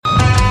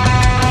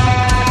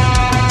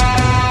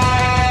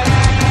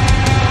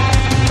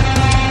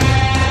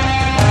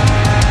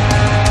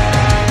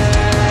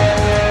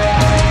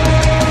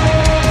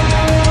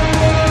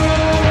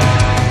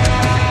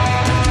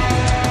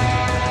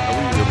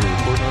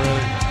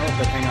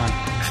but hang on.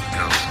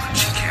 No,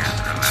 she can't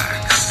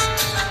relax.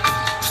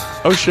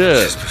 Oh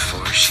shit! Just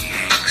before she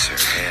hangs her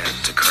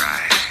head to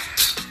cry,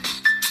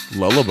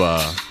 Lullaby.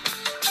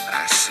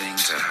 I sing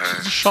to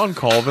her Sean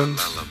Colvin.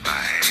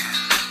 lullaby.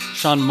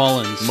 Sean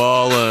Mullins.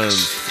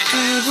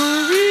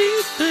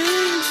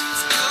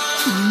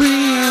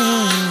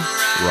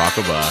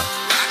 Rockabye.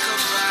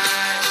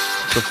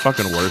 It's the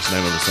fucking worst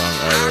name of a song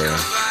ever.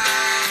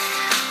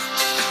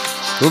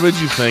 What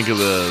did you think of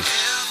this?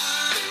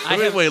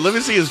 Wait, let me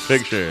see his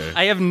picture.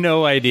 I have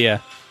no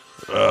idea.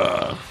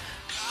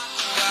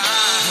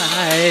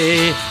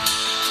 Hi,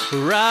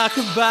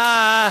 rockabye.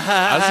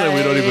 I say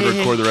we don't even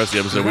record the rest of the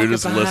episode. We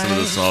just listen to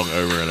the song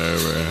over and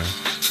over.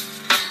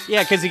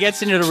 Yeah, because he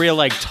gets into the real,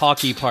 like,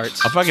 talky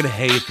parts. I fucking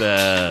hate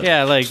that.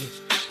 Yeah, like...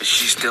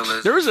 She still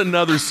is. There was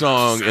another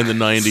song in the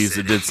 90s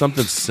that did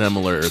something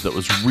similar that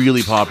was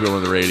really popular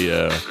on the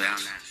radio, Down that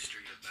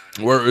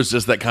street. where it was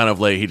just that kind of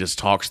like he just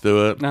talks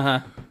through it. Uh-huh.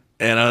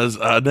 And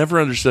I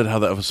never understood how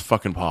that was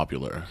fucking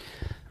popular.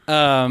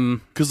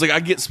 Because, like,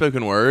 I get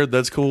spoken word,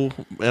 that's cool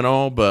and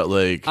all, but,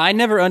 like... I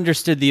never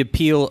understood the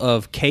appeal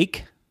of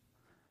Cake.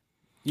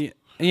 You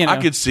know,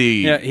 I could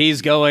see... Yeah,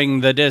 he's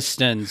going the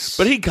distance.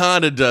 But he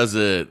kind of does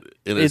it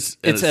in it's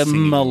a a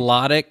singing-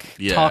 melodic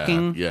yeah,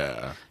 talking.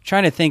 Yeah.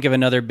 Trying to think of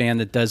another band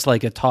that does,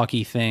 like, a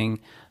talky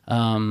thing.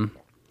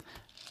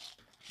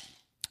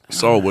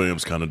 Saul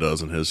Williams kind of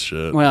does in his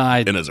shit. Well,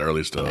 in his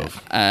early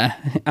stuff.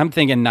 I'm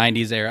thinking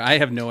 90s era. I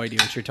have no idea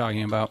what you're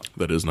talking about.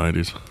 That is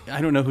 90s.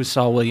 I don't know who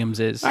Saul Williams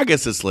is. I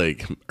guess it's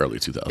like early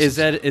 2000s.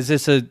 Is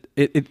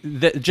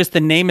this just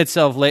the name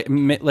itself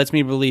lets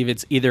me believe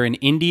it's either an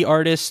indie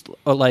artist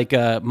or like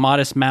a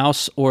Modest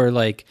Mouse or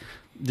like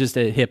just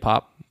a hip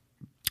hop.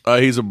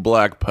 He's a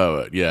black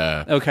poet,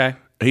 yeah. Okay.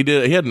 He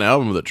had an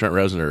album that Trent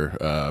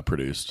Reznor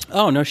produced.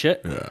 Oh, no shit.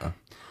 Yeah.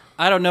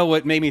 I don't know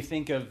what made me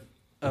think of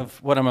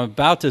what I'm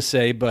about to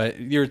say, but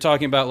you're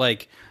talking about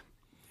like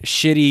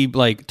shitty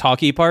like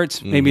talky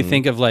parts. Made me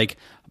think of like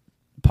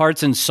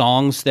parts in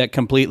songs that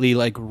completely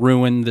like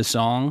ruin the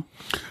song.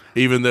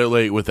 Even though,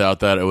 like,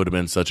 without that, it would have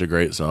been such a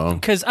great song.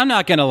 Because I'm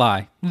not gonna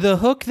lie, the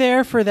hook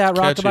there for that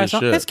Catchy rockabye as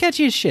song, shit. it's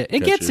catchy as shit. It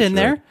Catchy gets as in shit.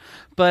 there,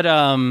 but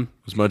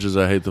As much as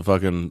I hate the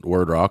fucking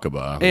word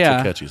rockabye, it's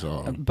Yeah. a catchy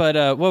song.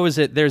 But what was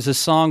it? There's a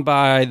song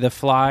by The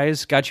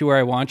Flies, "Got You Where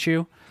I Want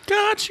You."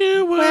 Got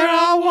you where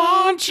I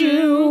want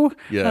you.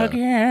 Yeah.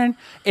 Again.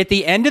 At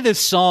the end of the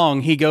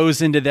song, he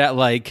goes into that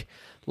like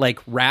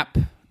rap,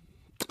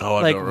 Oh,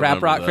 I like don't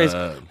rap remember rock phrase.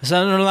 that.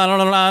 Don't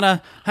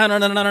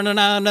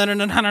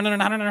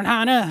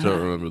Don't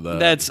remember that.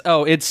 That's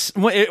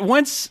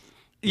once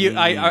you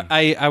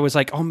I was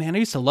like, oh man, I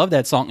used to love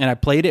that song, and I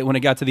played it when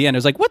it got to the end. I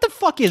was like, what the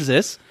fuck is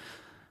this?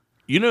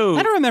 You know,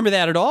 I don't remember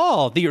that at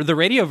all. The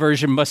radio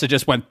version must have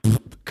just went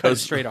cut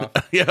straight off.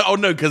 yeah. Oh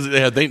no, because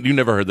you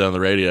never heard that on the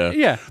radio.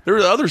 Yeah. There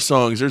were other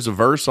songs. There's a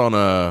verse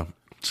on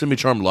 "Semi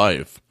Charmed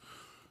Life"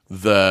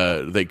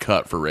 that they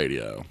cut for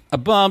radio. I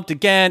bumped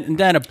again, and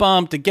then I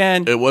bumped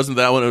again. It wasn't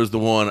that one. It was the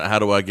one. How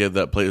do I get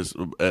that place?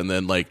 And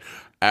then like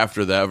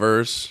after that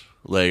verse,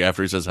 like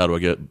after he says, "How do I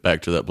get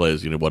back to that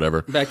place?" You know,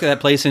 whatever. Back to that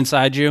place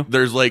inside you.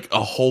 There's like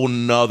a whole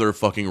nother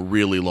fucking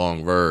really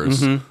long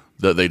verse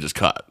that they just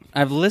cut.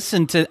 I've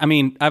listened to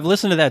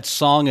that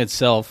song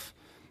itself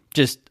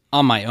just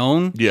on my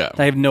own. Yeah.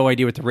 I have no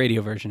idea what the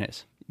radio version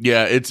is.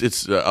 Yeah,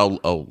 it's. I'll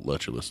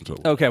let you listen to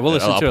it. Okay, we'll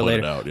listen I'll to it put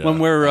later out, yeah.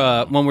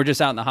 when we're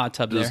just out in the hot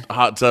tub there. Just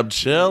hot tub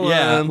chilling.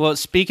 Yeah. Well,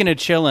 speaking of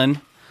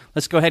chilling,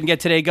 let's go ahead and get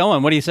today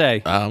going. What do you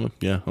say?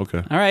 Yeah. Okay.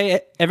 All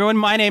right, everyone.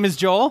 My name is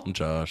Joel, I'm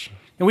Josh.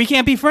 and we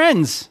can't be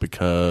friends.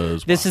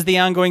 Because This is the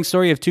ongoing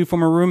story of two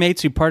former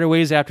roommates who parted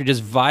ways after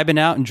just vibing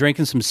out and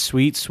drinking some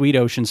sweet, sweet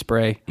ocean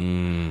spray.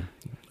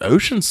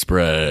 Ocean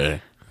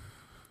Spray.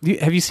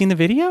 Have you seen the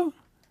video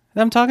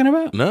that I'm talking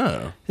about?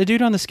 No. The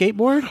dude on the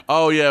skateboard?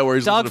 Oh yeah, where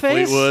he's listening to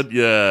Dogface? Fleetwood.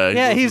 Yeah.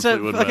 Yeah, he's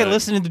listening to fucking Fleetwood Mac.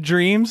 listening to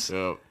Dreams.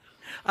 Yep.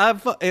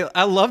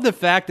 I love the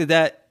fact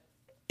that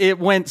it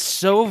went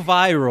so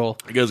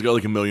viral. The guy's got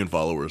like 1 million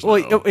followers.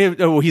 Well,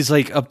 now. he's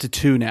like up to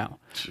 2 now.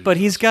 But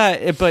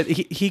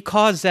he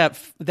caused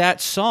that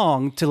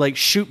song to like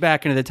shoot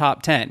back into the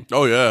top 10.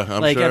 Oh yeah,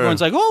 I'm Like sure.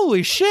 everyone's like,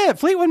 holy shit,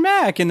 Fleetwood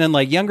Mac, and then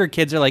like younger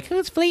kids are like,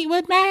 who's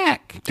Fleetwood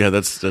Mac? yeah,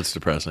 that's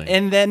depressing.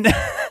 And then,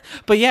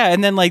 but yeah,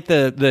 and then like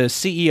the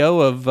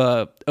CEO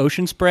of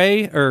Ocean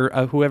Spray or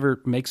whoever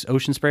makes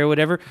Ocean Spray or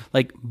whatever,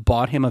 like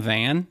bought him a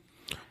van.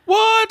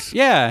 what?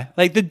 Yeah,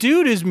 like the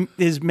dude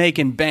is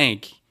making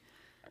bank.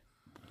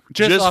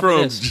 Just off of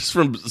this. just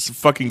from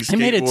fucking skateboarding. He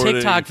made a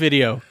TikTok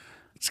video.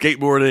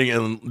 skateboarding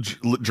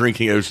and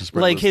drinking Ocean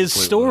Spray. Like his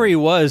story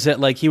was that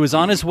like he was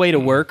on his way to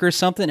work or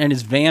something and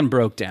his van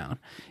broke down.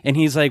 And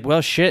he's like,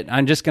 well, shit,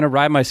 I'm just going to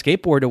ride my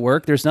skateboard to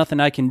work. There's nothing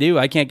I can do.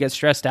 I can't get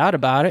stressed out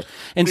about it.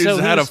 And He so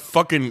just had a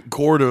fucking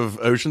quart of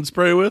Ocean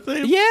Spray with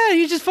him? yeah,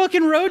 he just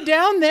fucking rode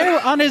down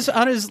there on his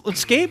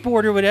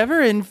skateboard or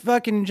whatever and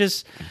fucking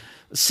just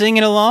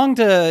singing along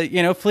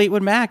to,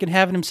 Fleetwood Mac and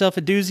having himself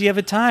a doozy of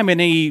a time.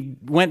 And he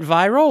went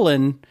viral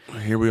and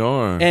Here we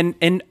are.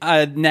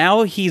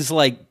 now he's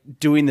like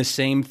doing the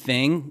same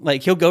thing.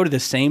 Like he'll go to the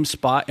same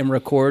spot and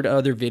record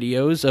other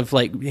videos of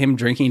like him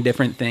drinking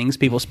different things,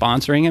 people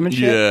sponsoring him and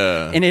shit.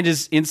 Yeah. And in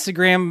his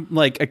Instagram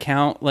like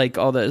account, like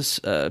all those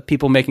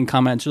people making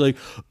comments are like,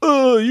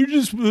 "Oh, you're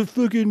just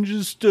fucking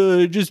just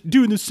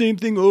doing the same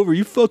thing over.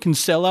 You fucking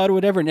sell out or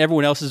whatever." And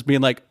everyone else is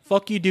being like,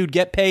 "Fuck you, dude.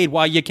 Get paid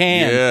while you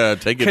can." Yeah,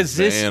 take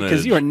advantage.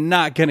 Because you are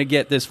not gonna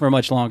get this for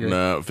much longer.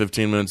 No,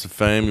 15 minutes of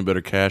fame. You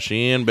better cash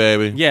in,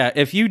 baby. Yeah,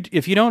 if you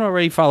don't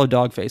already follow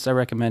Dogface, I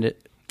recommend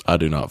it. I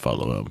do not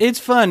follow him. It's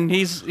fun.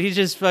 He's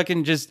just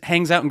fucking just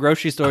hangs out in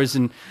grocery stores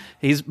and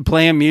he's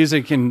playing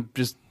music and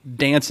just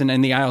dancing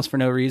in the aisles for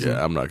no reason.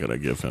 Yeah, I'm not gonna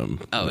give him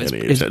any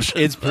It's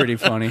attention. pretty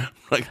funny.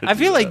 I do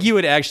feel like that. you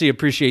would actually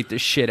appreciate the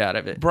shit out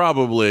of it.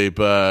 Probably,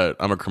 but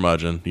I'm a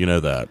curmudgeon. You know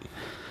that.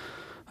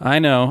 I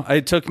know.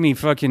 It took me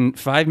fucking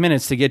 5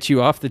 minutes to get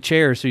you off the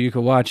chair so you could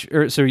watch,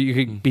 or so you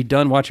could be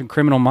done watching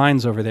Criminal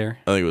Minds over there.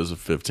 I think it was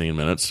 15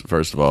 minutes,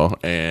 first of all.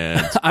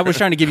 And I was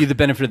trying to give you the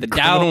benefit of the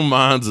Criminal doubt.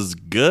 Minds is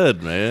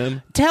good,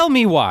 man. Tell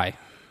me why.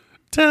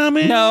 Tell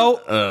me. No,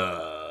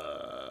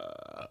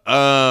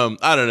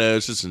 I don't know.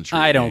 It's just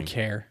intriguing. I don't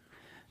care.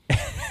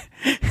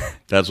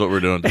 That's what we're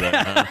doing today.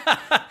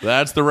 Huh?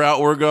 That's the route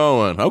we're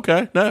going.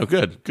 Okay. No,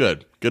 good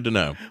to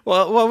know.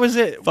 Well, what was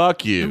it?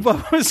 Fuck you.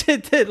 What was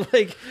it that,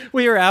 like,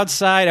 we were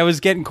outside, I was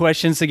getting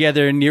questions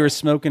together, and you were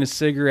smoking a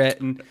cigarette,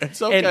 and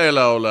It's okay,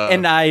 Lola.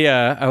 And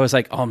I was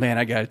like, oh man,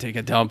 I gotta take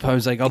a dump. I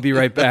was like, I'll be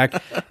right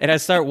back, and I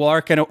start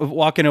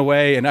walking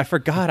away, and I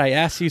forgot I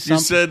asked you You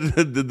something.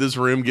 said, did this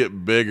room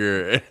get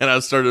bigger? And I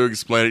started to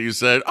explain it. You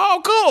said,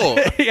 oh,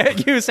 cool. Yeah,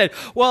 you said,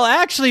 well,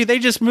 actually, they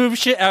just moved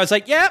shit. I was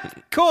like,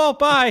 yep, cool,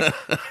 bye.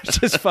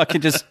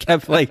 just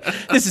kept like,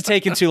 this is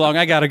taking too long.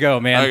 I gotta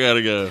go, man. I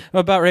gotta go. I'm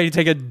about ready to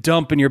take a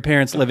dump in your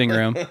parents' living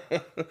room.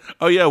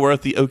 Oh, yeah, we're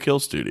at the Oak Hill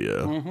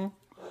studio. Mm-hmm.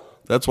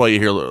 That's why you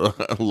hear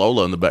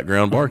Lola in the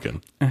background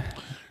barking.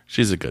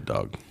 She's a good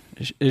dog.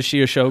 Is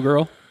she a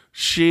showgirl?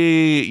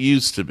 She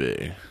used to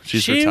be.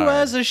 She's She retired.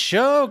 was a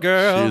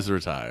showgirl. She's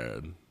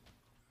retired.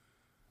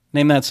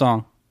 Name that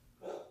song.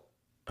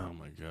 Oh,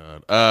 my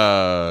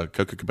God.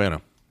 Coca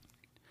Cabana.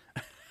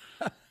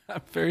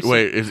 Very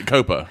Wait, is it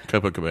Copa?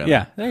 Copa Cabana.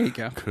 Yeah, there you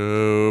go.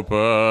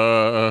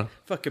 Copa.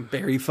 Fucking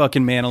Barry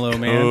fucking Manilow,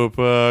 man.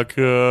 Copa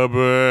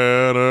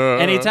Cabana.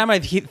 Anytime I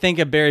think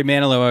of Barry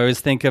Manilow, I always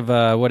think of,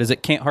 what is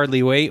it, Can't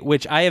Hardly Wait,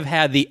 which I have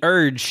had the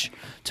urge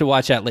to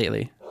watch that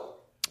lately.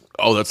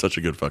 Oh, that's such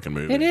a good fucking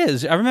movie. It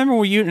is. I remember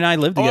when you and I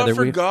lived Oh, together. I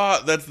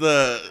forgot. That's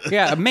the...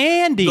 Yeah,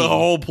 Mandy. The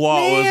whole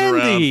plot was around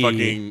Mandy.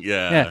 fucking...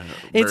 Yeah. Yeah.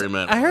 Barry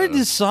Manilow. I heard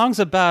this song's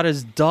about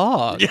his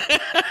dog.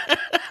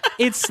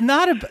 It's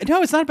not about a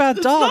dog. It's not about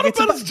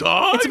his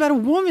dog? It's about a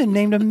woman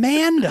named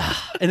Amanda.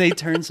 And they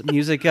turn some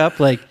music up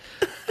like,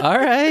 all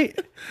right.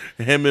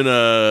 Him and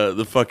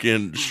the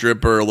fucking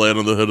stripper laying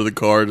on the hood of the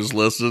car just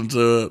listening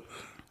to it.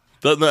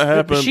 Doesn't that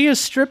happen? Is she a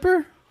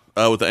stripper?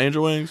 With the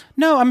angel wings?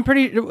 No, I'm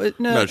pretty...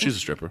 No, she's a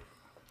stripper.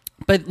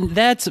 But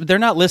they're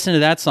not listening to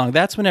that song.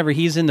 That's whenever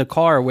he's in the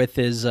car with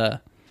his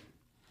red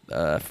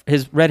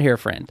hair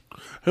friend.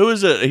 Who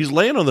is it? He's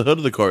laying on the hood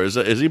of the car. Is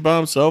he by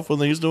himself when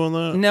he's doing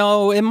that?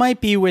 No, it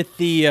might be with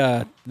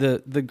the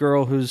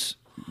girl who's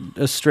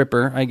a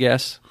stripper, I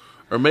guess.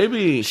 Or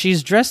maybe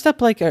She's dressed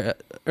up like or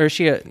is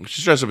she a...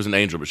 she's dressed up as an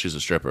angel, but she's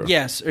a stripper.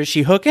 Yes, or is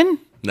she hooking?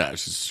 No,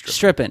 she's a stripper.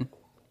 Stripping.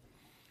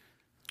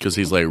 Because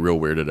he's like real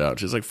weirded out.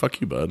 She's like,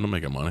 fuck you, bud. I'm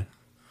making money.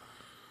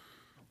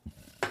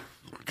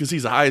 Because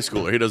he's a high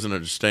schooler. He doesn't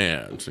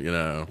understand, you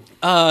know.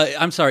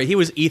 I'm sorry. He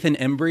was Ethan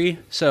Embry,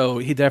 so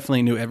he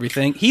definitely knew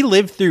everything. He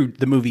lived through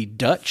the movie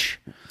Dutch.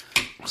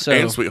 So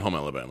And Sweet Home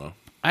Alabama.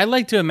 I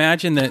like to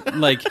imagine that,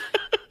 like,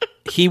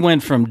 he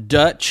went from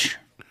Dutch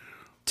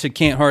to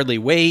Can't Hardly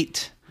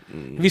Wait.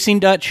 Have you seen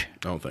Dutch?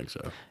 I don't think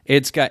so.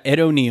 It's got Ed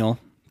O'Neill.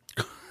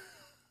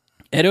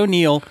 Ed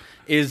O'Neill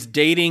is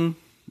dating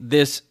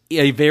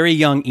a very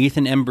young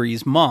Ethan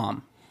Embry's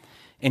mom,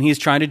 and he's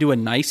trying to do a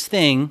nice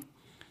thing,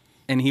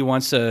 and he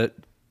wants to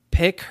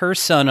pick her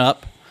son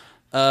up,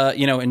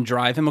 and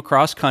drive him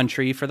across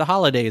country for the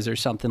holidays or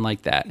something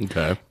like that.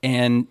 Okay.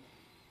 And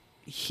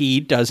he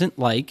doesn't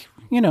like,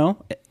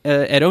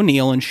 Ed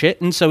O'Neill and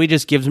shit, and so he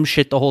just gives him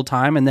shit the whole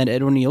time, and then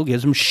Ed O'Neill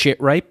gives him shit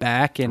right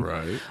back. And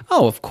Right.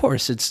 oh, of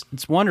course, it's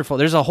wonderful.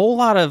 There's a whole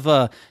lot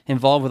of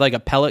involved with like a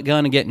pellet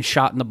gun and getting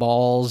shot in the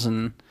balls,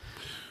 and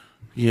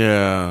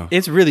Yeah.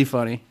 it's really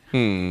funny.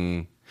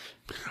 I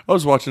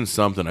was watching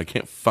something. I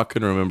can't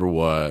fucking remember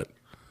what.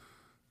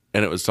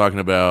 And it was talking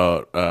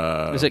about...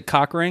 Was it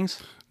cock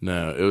rings?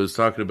 No, it was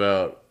talking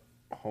about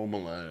Home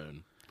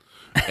Alone.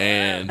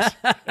 And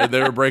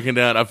they were breaking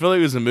down... I feel like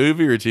it was a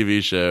movie or a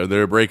TV show. They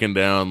were breaking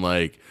down,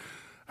 like,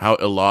 how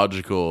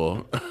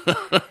illogical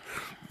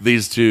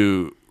these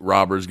two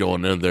robbers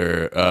going in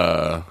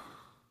there...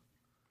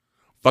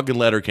 fucking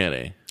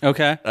Letterkenny.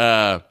 Okay.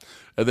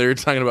 And they were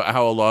talking about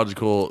how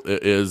illogical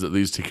it is that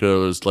these two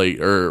killers,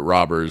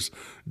 robbers,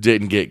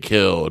 didn't get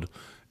killed.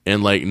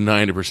 And like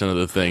 90% of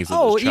the things that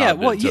Oh this yeah,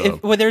 child did to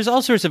them. there's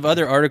all sorts of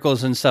other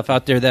articles and stuff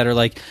out there that are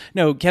like,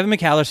 no, Kevin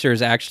McAllister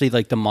is actually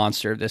like the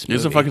monster of this movie.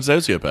 He's a fucking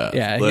sociopath.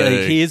 Yeah,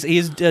 Like,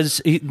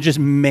 he just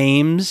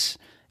maims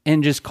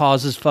and just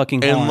causes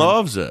fucking harm. And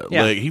loves it.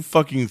 Yeah. Like, he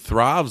fucking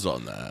thrives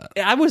on that.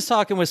 I was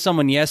talking with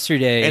someone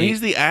yesterday, And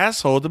he's the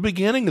asshole at the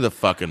beginning of the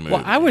fucking movie.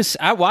 well, I was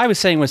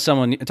talking with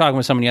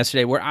someone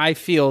yesterday where I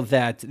feel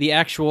that the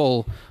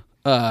actual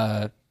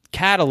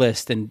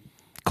catalyst and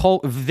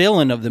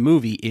villain of the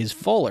movie is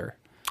Fuller.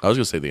 I was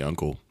going to say the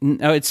uncle.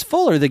 No, it's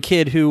Fuller, the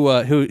kid who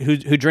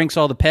drinks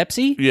all the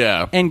Pepsi.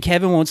 Yeah. And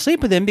Kevin won't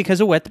sleep with him because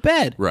he'll wet the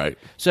bed. Right.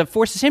 So it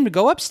forces him to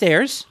go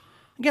upstairs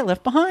and get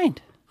left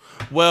behind.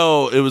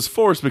 Well, it was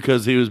forced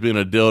because he was being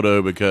a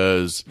dildo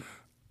because...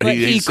 But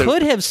he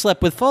could have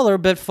slept with Fuller,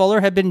 but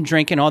Fuller had been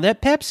drinking all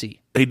that Pepsi.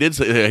 He did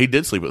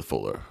sleep with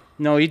Fuller.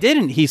 No, he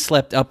didn't. He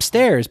slept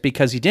upstairs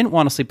because he didn't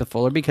want to sleep with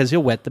Fuller because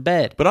he'll wet the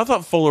bed. But I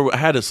thought Fuller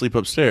had to sleep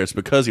upstairs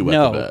because he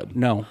wet the bed.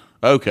 No.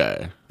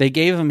 Okay. They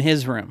gave him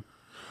his room.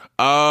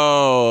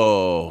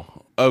 Oh,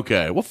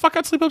 okay. Well, fuck,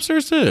 I'd sleep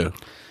upstairs too.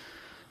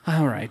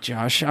 All right,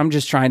 Josh. I'm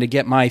just trying to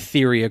get my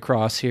theory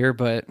across here,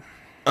 but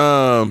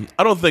I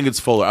don't think it's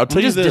Fuller. I'll tell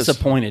I'm you just this.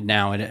 disappointed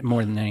now in it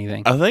more than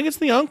anything. I think it's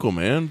the uncle,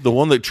 man. The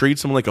one that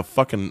treats him like a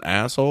fucking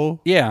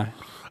asshole. Yeah.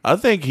 I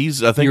think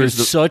You're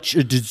it's such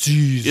a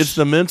disease. it's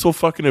the mental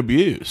fucking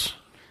abuse.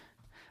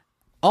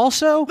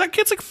 Also, That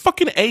kid's like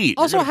fucking 8.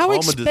 Also, You're gonna how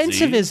call him a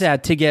expensive disease? is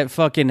that to get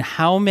fucking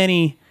how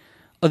many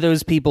of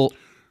those people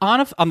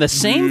on the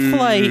same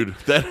flight Dude,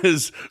 that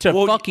is to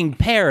fucking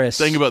Paris?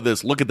 Think about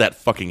this. Look at that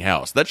fucking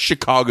house. That's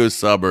Chicago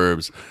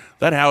suburbs.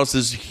 That house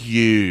is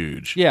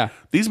huge. Yeah.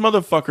 These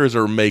motherfuckers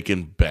are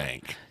making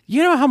bank.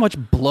 You know how much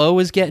blow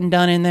is getting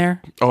done in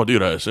there? Oh,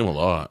 dude, I assume a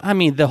lot. I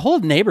mean, the whole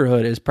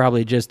neighborhood is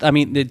probably just. I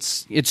mean,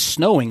 it's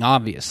snowing,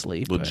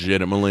 obviously. But,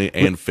 Legitimately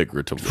and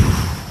figuratively.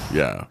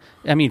 Yeah.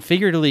 I mean,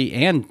 figuratively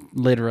and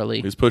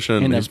literally. He's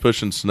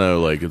pushing snow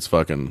like it's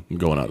fucking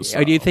going out of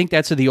style. Do you think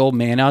that's the old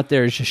man out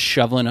there is just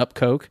shoveling up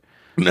coke?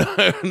 No,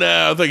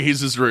 I think he's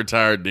just a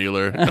retired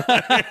dealer.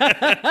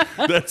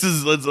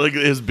 That's like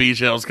his beach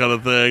house kind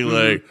of thing.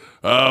 Like,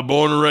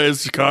 born and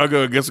raised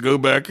Chicago, I guess I'll go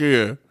back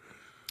here.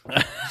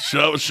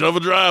 Shove a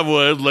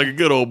driveway like a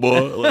good old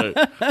boy.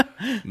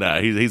 Like, nah,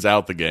 he's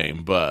out the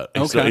game, but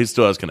he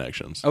still has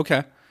connections.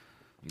 Okay.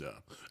 Yeah,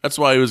 that's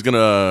why he was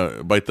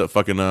gonna bite the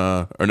fucking.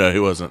 Or no, he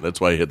wasn't. That's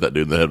why he hit that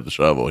dude in the head with the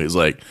shovel. He's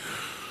like,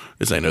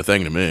 this ain't no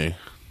thing to me. You know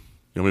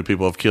how many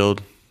people I've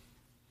killed?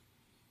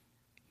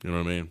 You know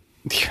what I mean?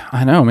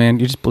 I know, man.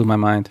 You just blew my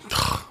mind.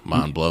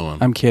 Mind blowing.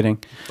 I'm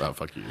kidding. Oh,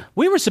 fuck you.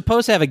 We were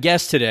supposed to have a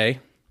guest today.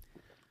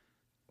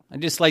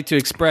 I'd just like to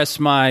express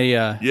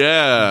my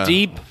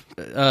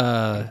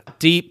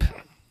deep,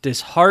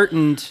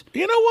 disheartened.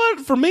 You know what?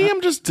 For me,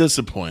 I'm just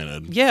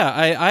disappointed.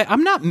 Yeah,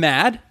 I'm not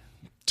mad.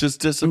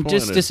 Just disappointed. I'm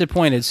just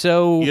disappointed.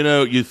 So You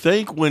know, you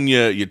think when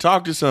you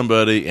talk to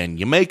somebody and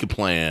you make a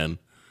plan,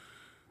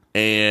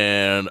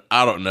 and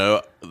I don't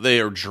know, they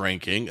are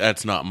drinking.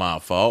 That's not my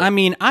fault. I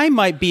mean, I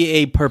might be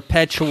a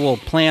perpetual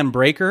plan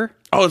breaker,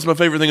 Oh, it's my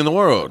favorite thing in the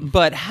world.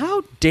 but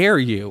how dare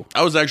you?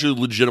 I was actually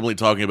legitimately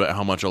talking about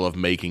how much I love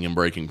making and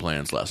breaking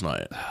plans last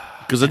night.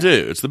 Because I do.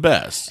 It's the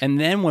best. And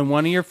then when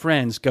one of your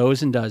friends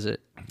goes and does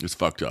it, It's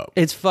fucked up.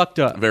 it's fucked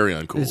up. Very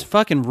uncool. It's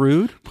fucking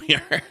rude.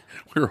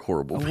 We're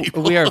horrible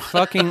people. We are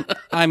fucking.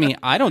 I mean,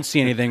 I don't see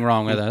anything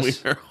wrong with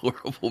us. We are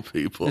horrible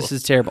people. This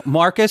is terrible.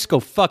 Marcus, go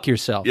fuck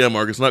yourself. Yeah,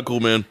 Mark, it's not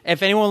cool, man.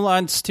 If anyone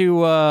wants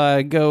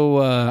to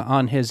go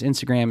on his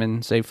Instagram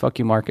and say "fuck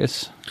you,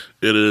 Marcus,"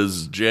 It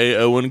is J.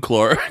 Owen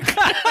Clark.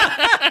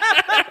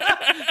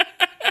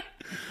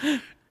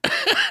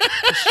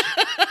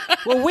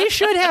 well, we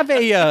should have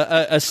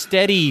a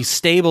steady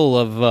stable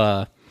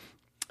of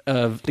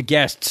the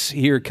guests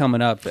here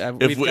coming up.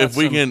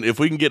 If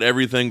we can get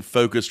everything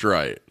focused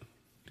right,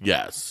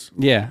 yes.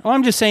 Yeah. Well,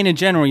 I'm just saying in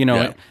general. You know,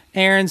 Yeah.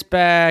 Aaron's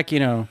back. You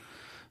know,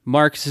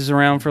 Marcus is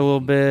around for a little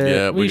bit.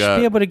 Yeah, we should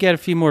be able to get a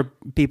few more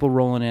people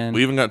rolling in.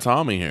 We even got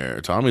Tommy here.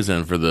 Tommy's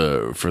in for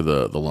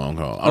the long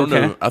haul. I don't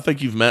know. I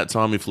think you've met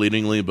Tommy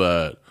fleetingly,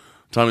 but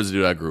Tommy's a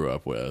dude I grew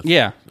up with.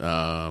 Yeah.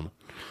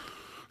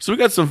 So we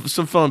got some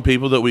fun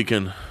people that we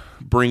can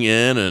bring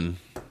in and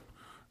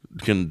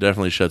can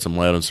definitely shed some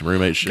light on some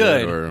roommate shit.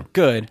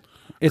 Good.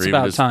 It's or even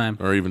about just- time.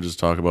 Or even just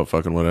talk about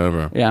fucking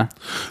whatever. Yeah.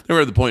 Then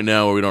we're at the point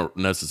now where we don't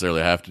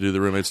necessarily have to do the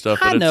roommate stuff.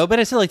 I know, but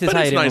I still like to but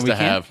tie it's it in nice when we to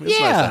can. have. It's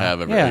nice to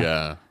have every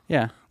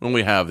Yeah. when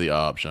we have the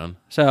option.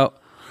 So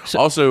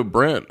Also,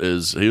 Brent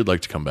he would like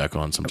to come back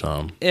on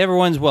sometime.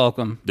 everyone's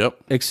welcome. Yep.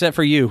 Except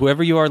for you.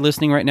 Whoever you are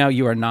listening right now,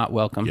 you are not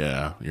welcome.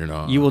 Yeah, you're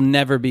not. You will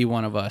never be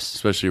one of us.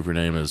 Especially if your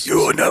name is You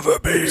will never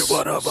be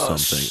one of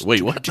us. something.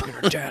 Wait, what?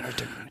 It's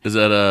Is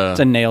that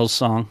a Nails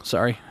song.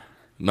 Sorry.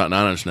 not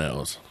 9 Inch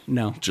Nails?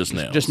 No. Just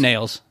Nails. Just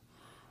Nails.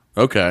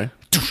 Okay.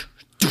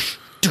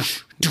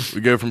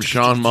 We go from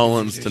Sean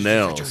Mullins to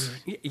Nails.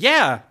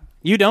 Yeah.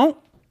 You don't?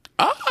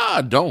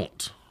 I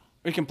don't.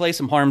 We can play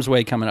some Harm's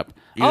Way coming up.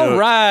 know- All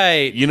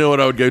right. You know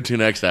what I would go to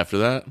next after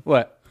that?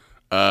 What?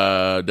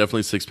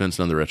 Definitely Sixpence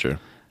None the Richer.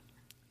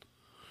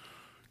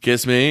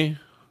 Kiss Me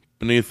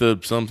beneath the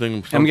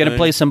something. I'm going to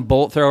play some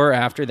Bolt Thrower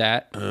after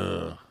that.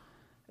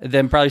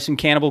 Then probably some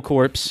Cannibal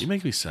Corpse. You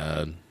make me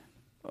sad.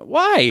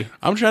 Why?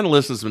 I'm trying to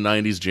listen to some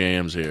 90s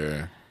jams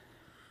here.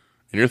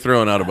 And you're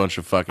throwing out a bunch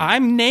of fucking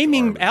I'm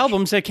naming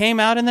albums that came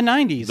out in the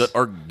 90s. that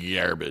are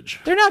garbage.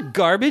 They're not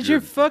garbage.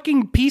 They're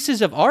fucking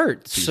pieces of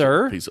art,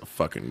 sir. Piece of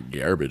fucking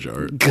garbage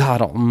art.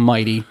 God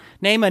almighty.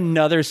 Name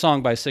another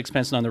song by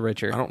Sixpence None the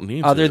Richer. I don't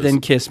need Other to.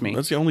 than Kiss Me.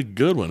 That's the only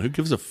good one. Who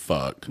gives a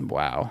fuck?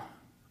 Wow.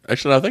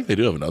 Actually, I think they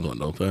do have another one,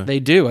 don't they? They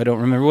do. I don't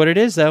remember what it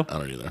is, though. I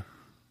don't either.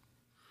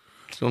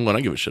 It's the only one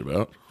I give a shit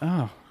about.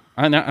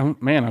 I know,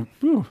 man,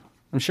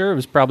 I'm sure it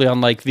was probably on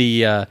like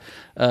the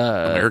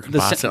American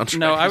Pie soundtrack.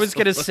 No, I was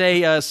gonna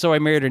say So I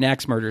Married an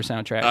Axe Murder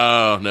soundtrack.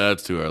 Oh, no,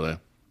 that's too early.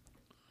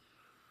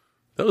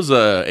 That was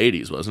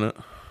 80s, wasn't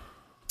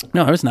it?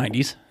 No, it was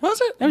 90s.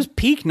 Was it? That was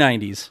peak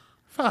 90s.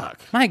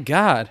 Fuck. My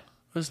God.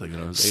 I was thinking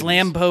it was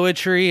Slam 80s.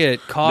 poetry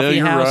at coffee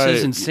you're houses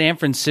right. in San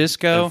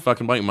Francisco. And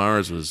fucking Mike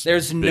Myers was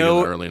There's big in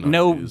the early 90s.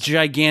 no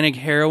gigantic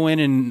heroin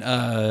and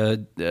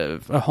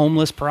a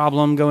homeless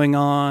problem going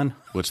on.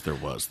 Which there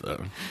was,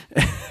 though.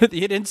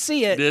 You didn't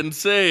see it. Didn't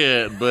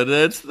say it, but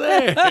it's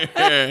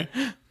there.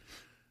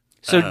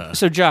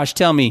 So Josh,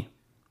 tell me,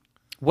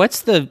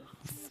 what's the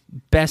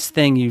best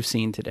thing you've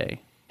seen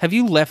today? Have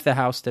you left the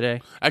house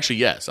today? Actually,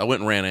 yes. I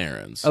went and ran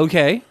errands.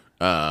 Okay.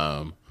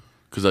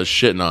 Because I was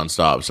shitting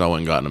nonstop, so I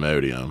went and got an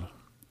Imodium.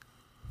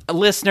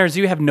 Listeners,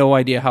 you have no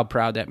idea how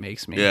proud that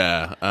makes me.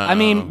 Yeah. I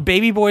mean,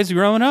 baby boy's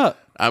growing up.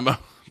 I'm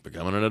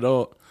becoming an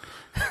adult.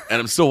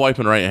 And I'm still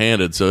wiping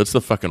right-handed, so it's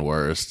the fucking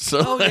worst.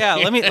 So, Oh yeah,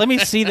 let me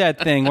see that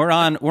thing. We're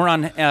on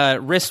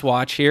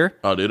wristwatch here.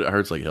 oh, dude, it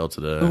hurts like hell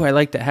today. Oh, I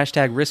like the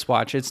hashtag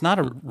wristwatch. It's not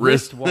a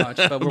wristwatch,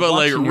 but we're But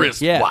like watching it.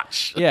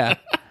 wristwatch. Yeah.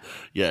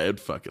 Yeah,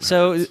 it fucking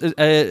So,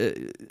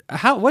 hurts.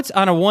 what's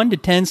on a 1 to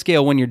 10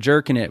 scale when you're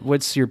jerking it?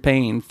 What's your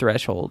pain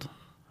threshold?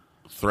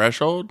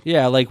 Threshold?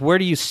 Yeah, like where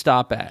do you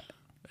stop at?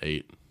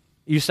 8.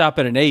 You stop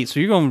at an 8, so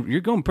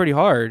you're going pretty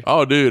hard.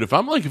 Oh, dude, if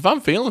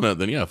I'm feeling it,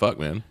 then yeah, fuck,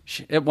 man.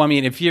 Well, I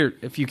mean, if you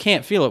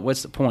can't feel it,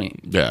 what's the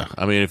point? Yeah,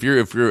 I mean, if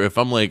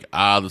I'm like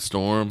the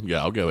storm, yeah,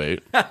 I'll go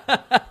 8.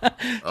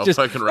 I'll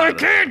fucking ride it.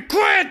 can't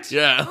quit.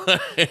 Yeah,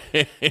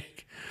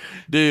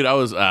 dude,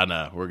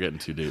 no, we're getting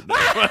too deep.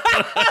 I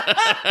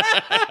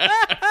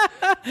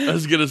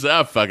was gonna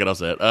say, fuck it, I'll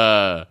say it.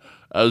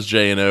 I was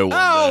J&O one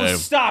Oh, day.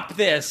 stop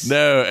this!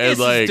 No, and this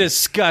like is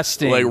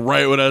disgusting. Like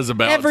right when I was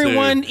about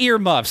Everyone to,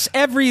 earmuffs.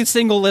 Every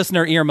single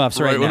listener earmuffs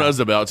right when now. I was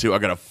about to, I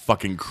got a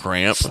fucking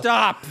cramp,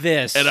 Stop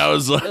this! and I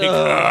was like,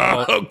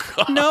 oh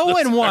god, no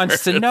one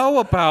wants to know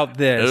about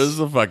this. It was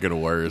the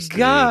fucking worst.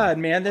 God,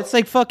 man, that's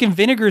like fucking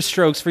vinegar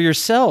strokes for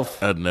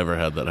yourself. I'd never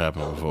had that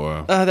happen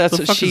before. That's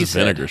the what fuck she is said.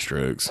 vinegar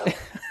strokes.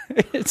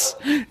 It's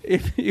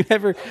if you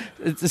ever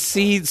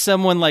see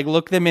someone like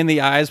look them in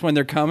the eyes when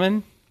they're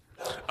coming.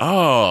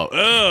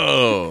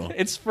 Oh,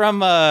 It's from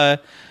the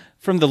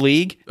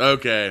League.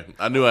 okay.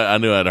 I knew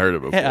I'd heard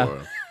it before.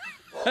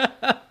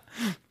 Yeah.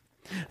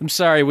 I'm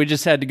sorry, we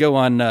just had to go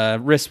on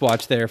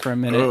wristwatch there for a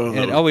minute.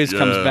 It always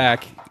comes yeah.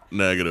 back.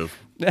 Negative.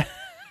 I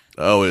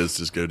always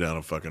just go down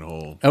a fucking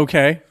hole.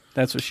 Okay,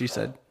 that's what she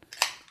said,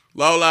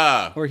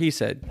 Lola, or he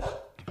said.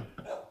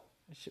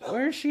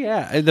 Where is she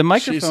at? The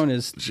microphone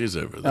is. She's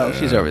over there. Oh,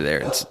 she's over there.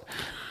 It's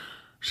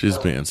She's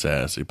being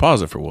sassy.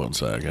 Pause it for 1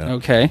 second.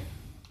 okay.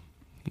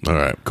 All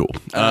right, cool.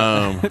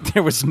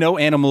 There was no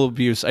animal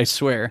abuse, I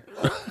swear.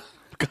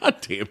 God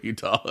damn you,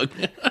 dog.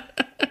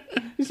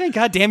 You say,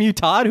 "God damn you,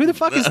 Todd"? Who the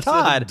fuck is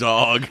Todd?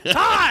 Dog.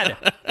 Todd!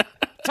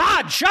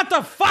 Todd, shut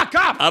the fuck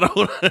up! I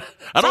don't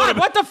Todd,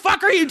 what the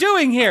fuck are you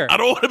doing here? I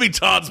don't want to be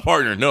Todd's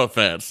partner. No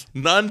offense.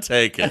 None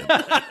taken.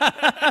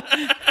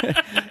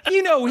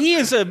 You know, he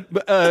is a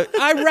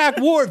Iraq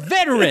War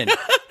veteran.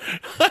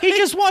 He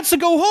just wants to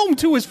go home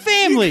to his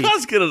family.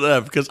 That's good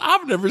enough because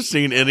I've never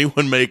seen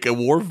anyone make a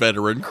war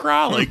veteran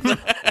cry like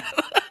that.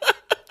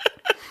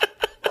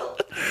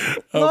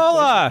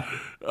 Lola!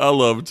 I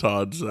love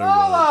Todd so much.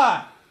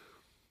 Lola!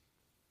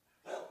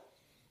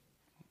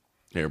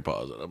 Here,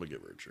 pause it. I'm going to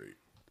give her a treat.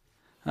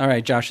 All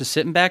right, Josh is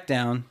sitting back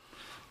down.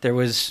 There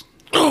was...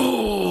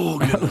 Oh,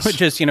 goodness.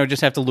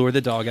 just have to lure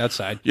the dog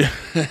outside. Yeah.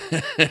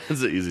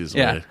 It's the easiest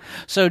Yeah. way.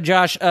 So,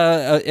 Josh,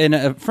 in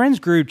a friends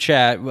group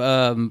chat,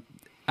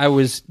 I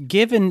was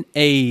given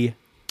a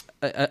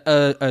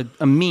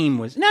meme.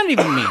 Was not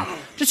even a meme,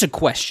 just a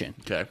question.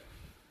 Okay.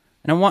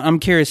 And I'm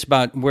curious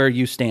about where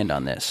you stand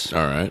on this.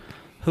 All right.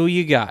 Who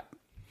you got?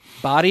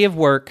 Body of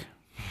work,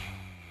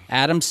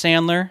 Adam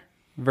Sandler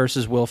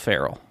versus Will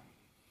Ferrell.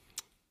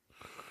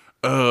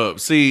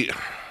 See,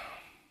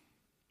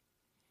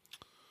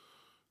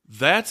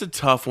 that's a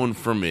tough one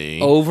for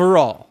me.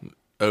 Overall.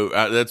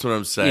 That's what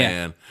I'm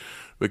saying.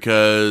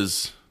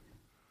 Because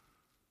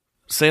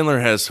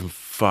Sandler has some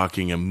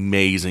fucking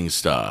amazing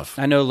stuff.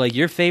 I know, like,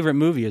 your favorite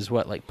movie is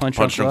what? Like Punch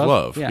Punch Drunk Drunk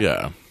Love. Yeah.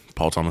 Yeah.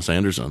 Paul Thomas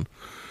Anderson.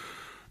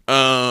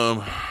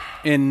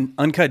 In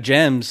Uncut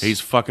Gems. He's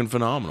fucking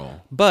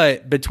phenomenal.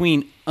 But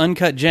between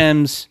Uncut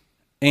Gems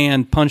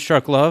and Punch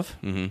Drunk Love,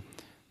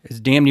 it's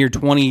damn near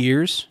 20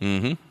 years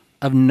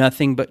of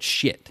nothing but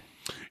shit.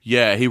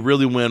 Yeah, he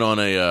really went on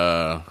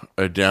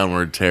a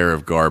downward tear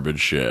of garbage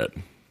shit.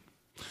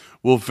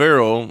 Will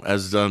Ferrell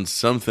has done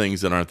some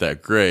things that aren't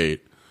that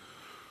great,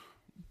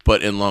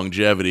 but in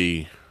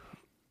longevity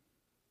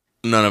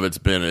none of it's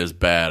been as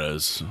bad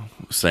as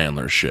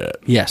Sandler shit.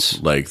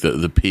 Yes. Like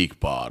the peak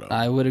bottom.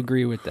 I would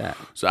agree with that.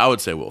 So I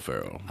would say Will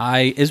Ferrell.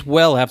 I as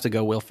well have to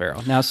go Will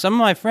Ferrell. Now, some of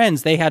my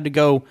friends, they had to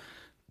go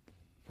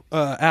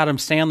Adam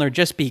Sandler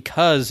just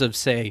because of,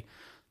 say,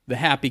 the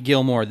Happy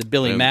Gilmore, the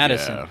Billy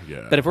Madison.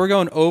 Yeah. But if we're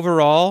going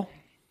overall,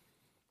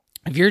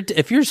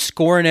 if you're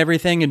scoring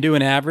everything and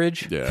doing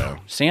average,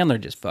 Sandler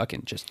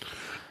just.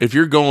 If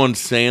you're going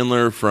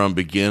Sandler from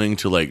beginning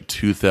to like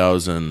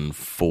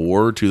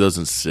 2004,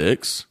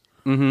 2006,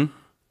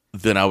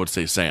 then I would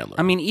say Sandler.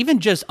 I mean, even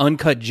just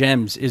Uncut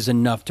Gems is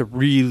enough to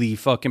really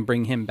fucking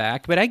bring him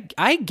back. But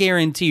I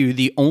guarantee you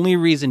the only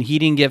reason he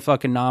didn't get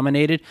fucking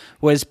nominated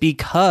was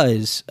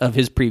because of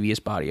his previous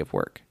body of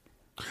work.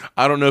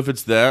 I don't know if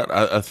it's that.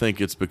 I think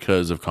it's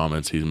because of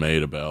comments he's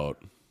made about.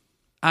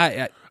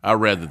 I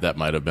read that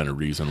might have been a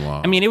reason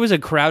why. I mean, it was a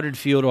crowded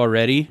field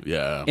already.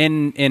 Yeah.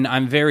 And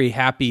I'm very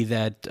happy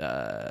that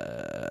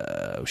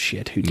oh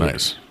shit, who did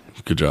Nice.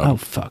 Good job. Oh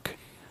fuck.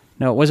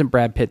 No, it wasn't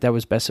Brad Pitt. That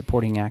was Best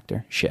Supporting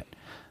Actor. Shit.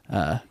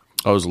 Oh,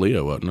 it was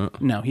Leo, wasn't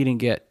it? No, he didn't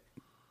get.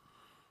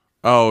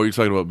 Oh, you're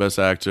talking about Best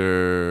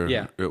Actor?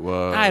 Yeah. It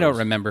was. I don't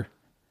remember.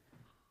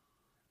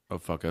 Oh,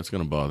 fuck, that's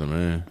going to bother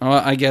me. Well,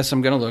 I guess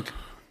I'm going to look.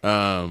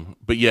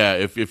 But yeah,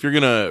 if you're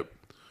going to,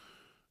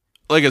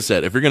 like I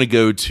said, if you're going to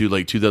go to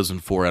like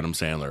 2004 Adam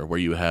Sandler, where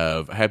you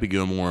have Happy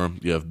Gilmore,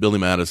 you have Billy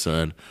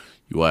Madison,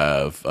 you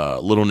have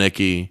Little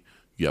Nicky,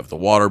 you have The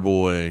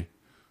Waterboy,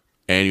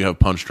 and you have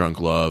Punch Drunk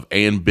Love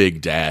and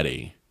Big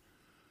Daddy.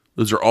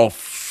 Those are all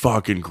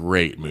fucking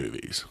great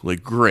movies.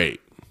 Like,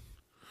 great.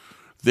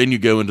 Then you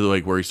go into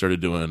like where he started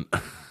doing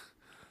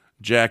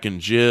Jack and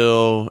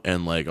Jill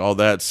and like all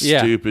that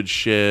stupid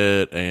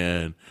shit,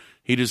 and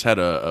he just had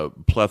a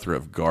plethora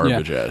of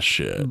garbage ass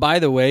shit. By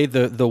the way,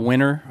 the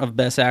winner of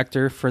Best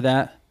Actor for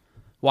that,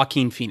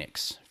 Joaquin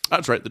Phoenix.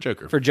 That's right, the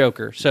Joker. For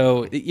Joker.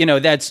 So,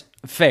 that's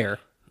fair.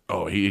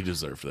 Oh, he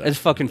deserved that. It's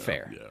fucking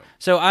fair. Yeah.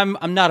 So I'm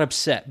not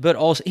upset, but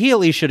also he at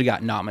least should have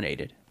got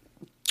nominated.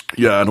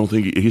 Yeah, I don't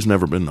think he's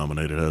never been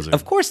nominated, has he?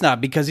 Of course not,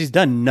 because he's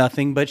done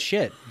nothing but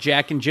shit.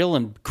 Jack and Jill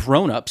and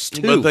Grown Ups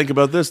too. But think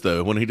about this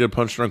though: when he did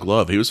Punch Drunk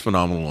Love, he was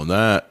phenomenal in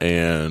that,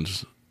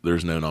 and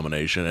there's no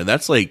nomination. And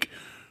that's like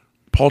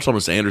Paul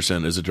Thomas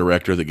Anderson is a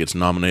director that gets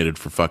nominated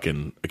for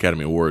fucking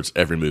Academy Awards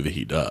every movie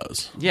he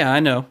does. Yeah, I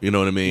know. You know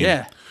what I mean?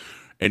 Yeah.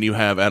 And you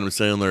have Adam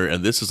Sandler,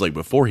 and this is like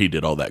before he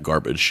did all that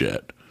garbage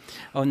shit.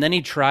 Oh, and then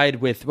he tried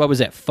with, what was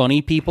that,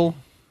 Funny People?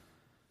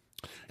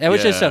 That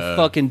was just a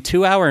fucking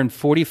 2 hour and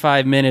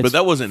 45 minutes. But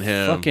that wasn't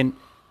him. Fucking,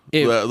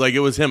 like it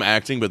was him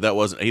acting, but that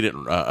wasn't. He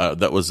didn't.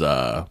 That was.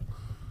 I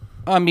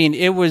mean,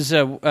 it was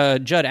Judd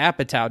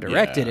Apatow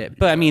directed it,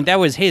 but I mean that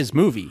was his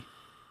movie.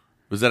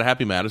 Was that a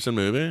Happy Madison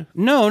movie?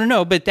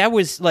 No. But that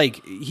was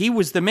like he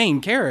was the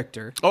main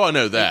character. Oh, I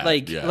know that.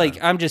 Like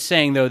I'm just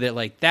saying though that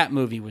like that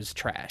movie was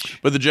trash.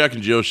 But the Jack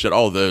and Jill shit,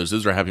 all those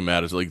are Happy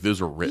Madison. Like those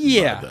were written.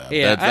 by them.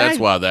 Yeah. That's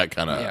why that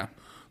kind of. Yeah.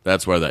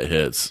 That's why that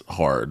hits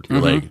hard. You're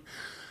like,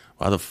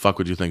 why the fuck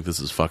would you think this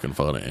is fucking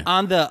funny?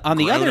 On the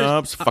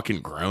other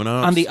fucking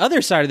grown-ups. On the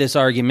other side of this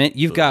argument,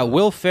 you've got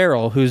Will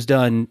Ferrell, who's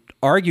done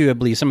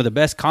arguably some of the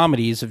best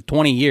comedies of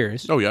 20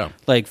 years. Oh yeah,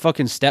 like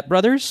fucking Step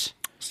Brothers,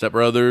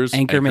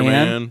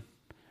 Anchorman.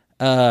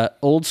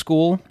 Old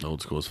School.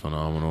 Old School is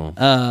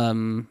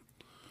phenomenal.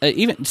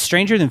 Even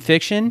Stranger Than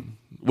Fiction,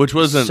 which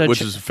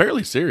is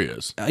fairly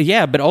serious.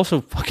 Yeah, but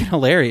also fucking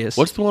hilarious.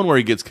 What's the one where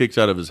he gets kicked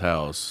out of his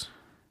house?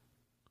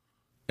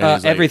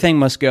 Everything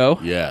Must Go.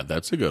 Yeah,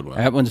 that's a good one.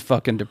 That one's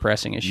fucking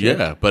depressing as shit.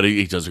 Yeah, but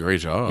he does a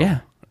great job. Yeah.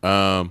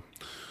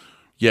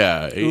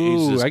 Yeah.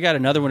 Ooh, I got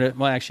another one.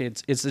 Well, actually,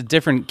 it's a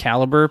different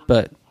caliber,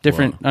 but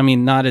different. Wow. I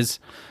mean, not as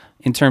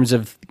in terms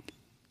of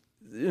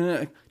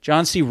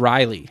John C.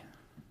 Reilly.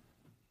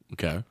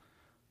 Okay.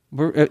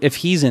 If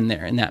he's in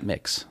there in that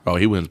mix. Oh,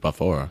 he wins by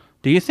far.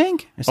 Do you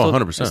think?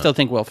 100%. I still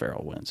think Will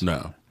Ferrell wins.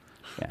 No.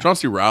 Yeah. John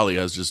C. Reilly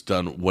has just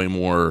done way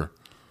more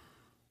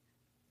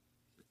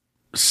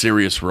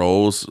serious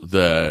roles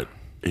that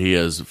he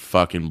has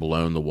fucking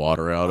blown the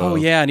water out of. Oh,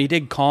 yeah, and he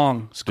did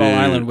Kong, Skull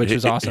Island, which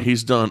was awesome.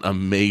 He's done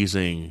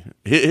amazing.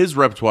 His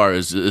repertoire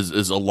is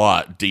a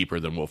lot deeper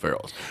than Will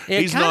Ferrell's.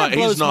 It kind of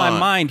blows my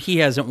mind he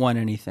hasn't won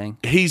anything.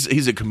 He's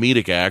a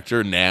comedic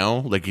actor now.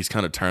 Like, he's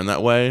kind of turned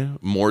that way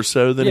more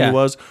so than he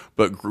was.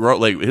 But,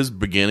 like, his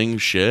beginning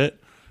shit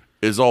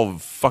is all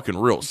fucking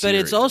real serious. But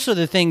it's also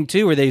the thing,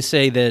 too, where they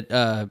say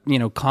that,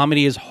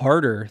 comedy is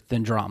harder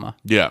than drama.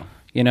 Yeah.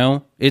 You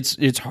know,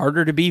 it's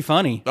harder to be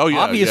funny. Oh, yeah.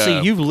 Obviously,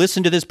 you've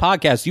listened to this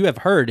podcast. You have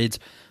heard it's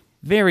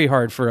very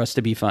hard for us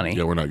to be funny.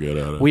 Yeah, we're not good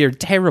at it. We are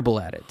terrible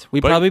at it.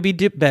 We'd probably be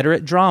better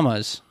at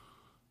dramas.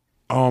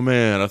 Oh,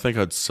 man, I think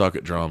I'd suck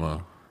at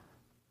drama.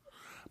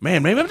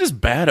 Man, maybe I'm just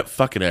bad at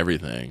fucking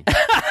everything.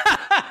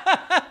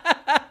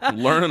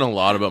 Learning a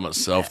lot about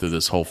myself through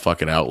this whole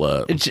fucking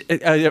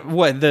outlet.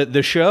 What,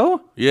 the show?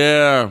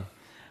 Yeah.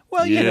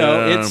 Well, you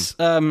know, it's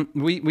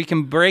we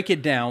can break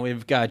it down.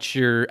 We've got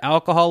your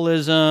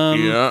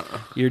alcoholism,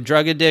 your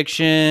drug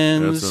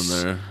addictions,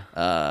 That's in there.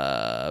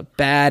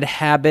 bad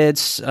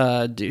habits,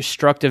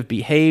 destructive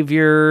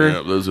behavior.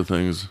 Yeah, those are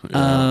things.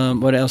 Yeah.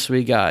 What else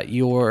we got?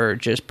 Your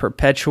just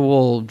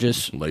perpetual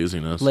just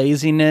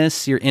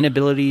laziness, your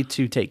inability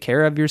to take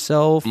care of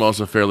yourself. I'm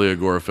also fairly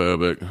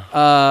agoraphobic.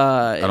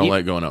 I don't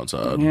like going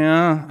outside.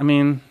 Yeah, I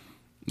mean,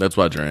 that's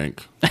why I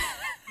drank.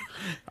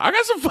 I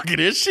got some fucking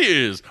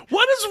issues.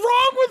 What is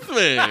wrong with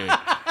me?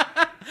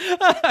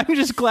 I'm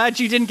just glad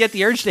you didn't get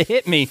the urge to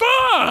hit me.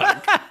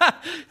 Fuck!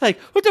 Like,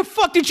 what the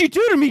fuck did you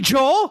do to me,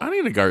 Joel? I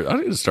need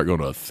to start going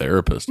to a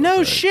therapist.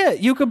 No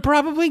shit. You could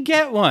probably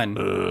get one.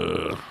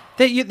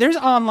 There's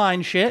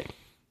online shit.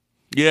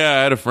 Yeah,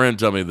 I had a friend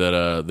tell me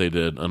that they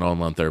did an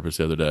online therapist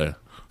the other day.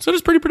 So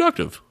it's pretty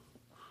productive.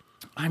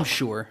 I'm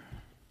sure.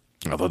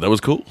 I thought that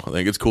was cool. I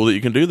think it's cool that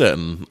you can do that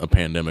in a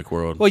pandemic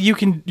world. Well, you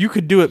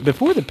could do it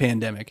before the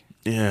pandemic.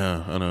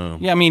 Yeah, I know.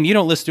 Yeah, I mean, you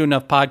don't listen to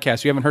enough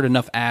podcasts. You haven't heard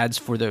enough ads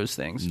for those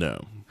things. No.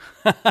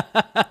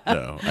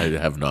 No, I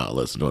have not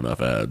listened to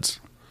enough ads.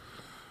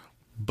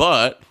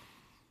 But,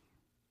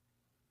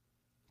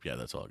 yeah,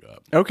 that's all I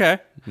got. Okay.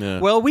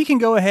 Yeah. Well, we can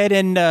go ahead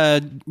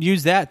and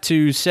use that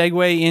to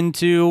segue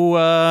into...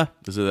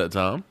 Is it that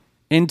time?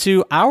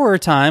 Into our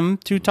time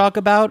to talk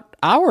about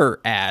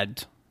our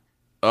ad.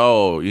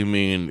 Oh, you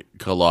mean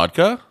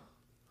Kolodka?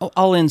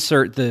 I'll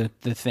insert the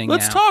thing.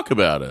 Let's now. talk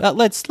about it.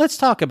 Let's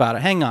talk about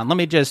it. Hang on. Let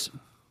me just...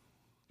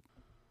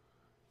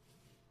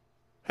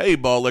 Hey,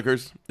 ball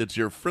lickers. It's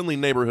your friendly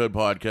neighborhood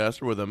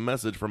podcaster with a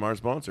message from our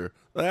sponsor.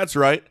 That's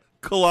right,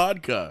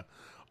 Kolodka,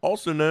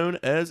 also known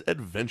as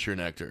Adventure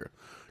Nectar.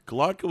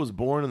 Kolodka was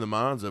born in the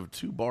minds of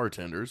two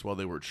bartenders while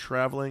they were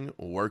traveling,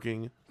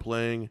 working,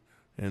 playing,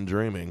 and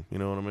dreaming. You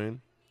know what I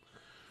mean?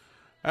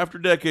 After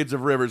decades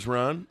of rivers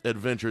run,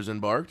 adventures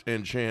embarked,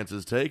 and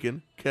chances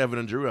taken, Kevin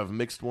and Drew have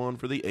mixed one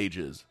for the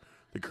ages.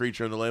 The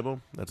creature in the label,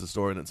 that's a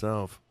story in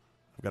itself.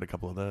 I've got a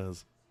couple of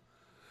those.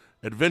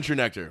 Adventure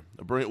Nectar,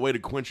 a brilliant way to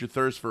quench your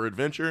thirst for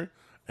adventure,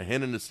 a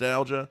hint of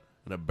nostalgia,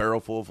 and a barrel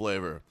full of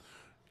flavor.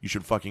 You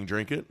should fucking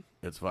drink it.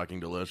 It's fucking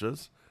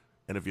delicious.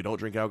 And if you don't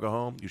drink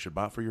alcohol, you should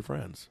buy it for your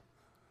friends.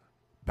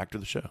 Back to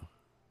the show.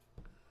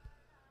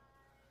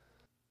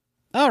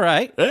 All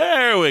right.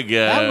 There we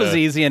go. That was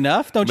easy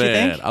enough, don't you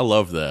think? Man, I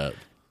love that.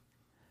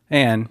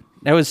 Man,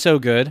 that was so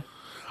good.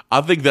 I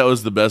think that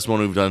was the best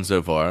one we've done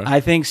so far. I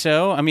think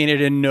so. I mean,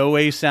 it in no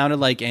way sounded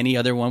like any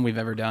other one we've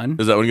ever done.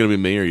 Is that one going to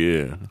be me or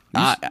you?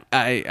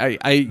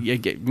 I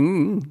get...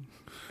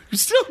 You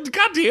still,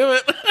 God damn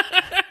it.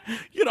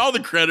 You get all the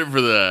credit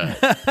for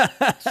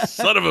that.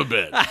 Son of a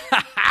bitch.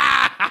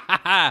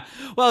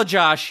 Well,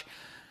 Josh,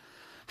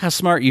 how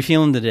smart you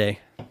feeling today?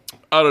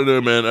 I don't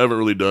know, man. I haven't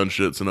really done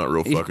shit, so not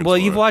real fucking Well,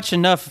 smart. you've watched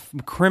enough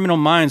Criminal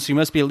Minds, so you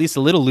must be at least a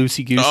little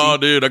loosey-goosey. Oh,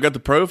 dude, I got the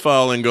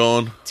profiling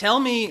going. Tell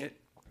me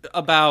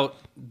about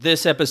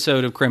this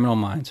episode of Criminal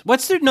Minds.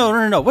 What's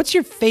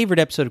your favorite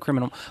episode of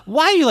Criminal?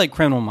 Why do you like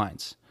Criminal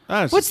Minds?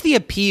 What's the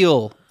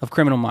appeal of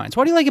Criminal Minds?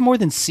 Why do you like it more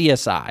than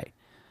CSI?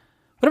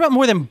 What about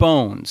more than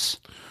Bones?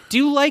 Do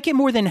you like it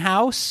more than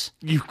House?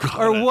 You got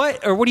or it.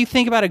 what? Or what do you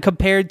think about it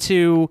compared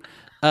to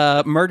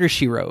Murder,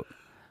 She Wrote?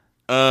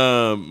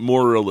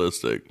 More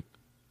realistic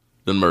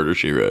than Murder,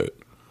 She Wrote.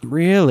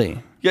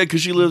 Really? Yeah,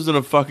 because she lives in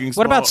a fucking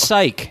small... What about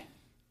Psych?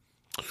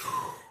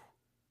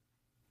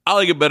 I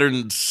like it better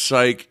than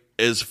Psych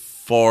as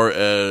far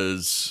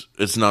as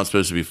it's not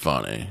supposed to be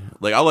funny.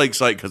 Like, I like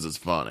Psych because it's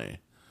funny.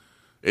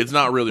 It's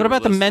not really What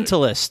about realistic. The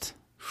Mentalist?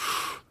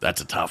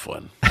 That's a tough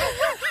one.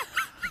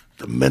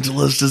 The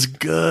Mentalist is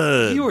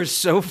good. You are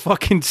so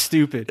fucking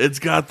stupid. It's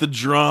got the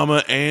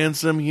drama and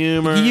some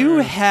humor. You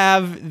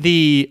have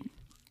the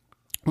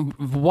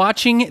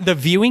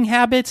viewing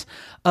habits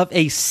of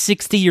a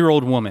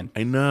 60-year-old woman.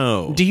 I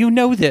know. Do you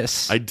know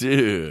this? I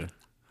do.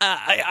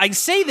 I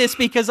say this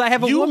because I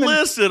have a You woman.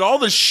 listed all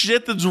the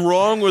shit that's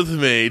wrong with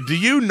me. Do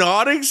you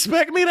not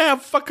expect me to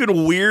have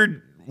fucking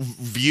weird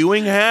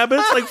viewing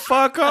habits? Like,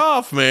 fuck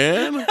off,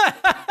 man.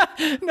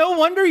 No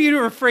wonder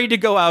you're afraid to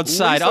go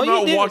outside. I'm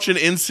not watching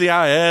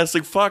NCIS.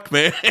 Like, fuck,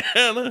 man.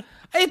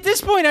 At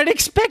this point, I'd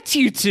expect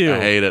you to. I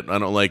hate it. I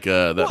don't like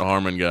that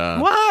Harmon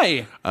guy.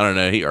 Why? I don't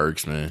know. He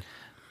irks me.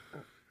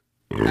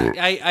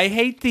 I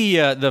hate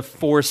the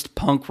forced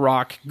punk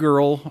rock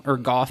girl or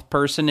goth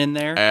person in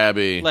there.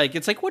 Abby. Like,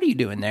 it's like, what are you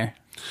doing there?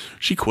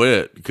 She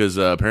quit because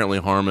apparently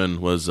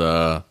Harmon was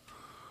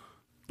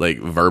like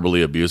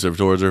verbally abusive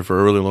towards her for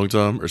a really long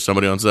time, or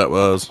somebody on set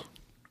was.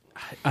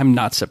 I'm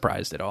not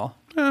surprised at all.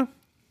 Yeah.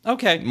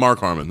 Okay. Mark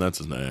Harmon, that's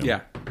his name.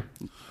 Yeah.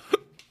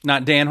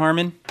 Not Dan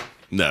Harmon?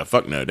 No,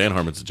 fuck no. Dan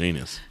Harmon's a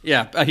genius.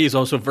 Yeah, he's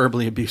also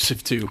verbally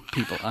abusive to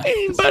people.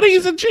 But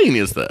he's a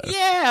genius, though.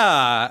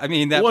 Yeah, I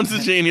mean that. One's a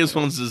genius,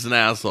 one's just an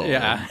asshole.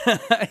 Yeah,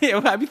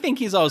 I think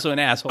he's also an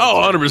asshole.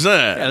 Oh, 100%.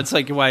 Yeah, that's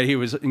like why he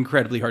was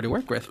incredibly hard to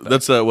work with. But.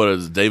 That's what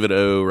is David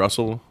O.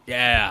 Russell?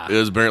 Yeah,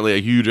 Is apparently a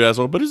huge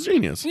asshole, but he's a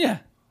genius. Yeah.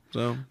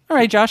 So, all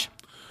right, Josh.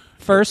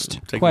 First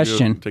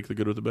question. Take the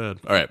good with the bad.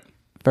 All right.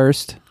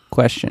 First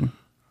question.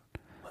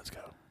 Let's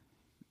go.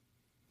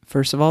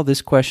 First of all,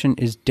 this question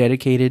is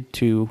dedicated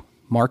to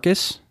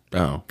Marcus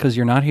Oh, because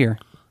you're not here.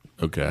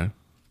 okay.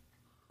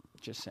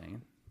 Just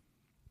saying.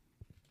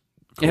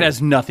 It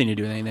has nothing to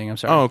do with anything. I'm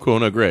sorry. Oh, cool.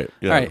 No, great.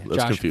 Yeah, All right, that's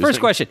Josh. confusing. First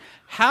question.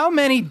 How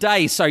many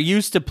dice are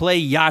used to play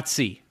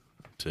Yahtzee?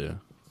 2.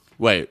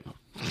 Wait.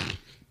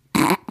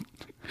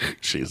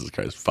 Jesus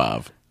Christ.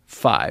 5.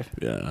 5.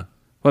 Yeah.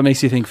 What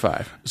makes you think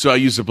 5? So I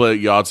used to play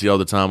Yahtzee all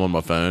the time on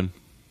my phone.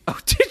 Oh,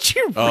 did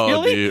you Oh,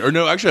 really? dude. Or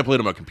no, actually, I played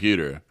on my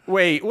computer.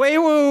 Wait.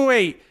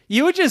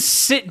 You would just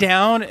sit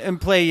down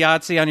and play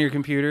Yahtzee on your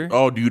computer?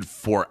 Oh, dude,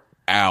 for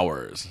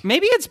hours.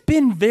 Maybe it's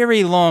been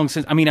very long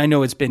since. I mean, I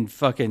know it's been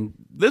fucking.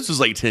 This was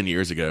like 10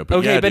 years ago. But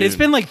Okay, yeah, but dude. it's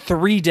been like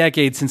 3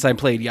 decades since I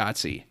played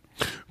Yahtzee.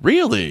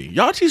 Really?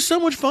 Yahtzee's so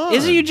much fun.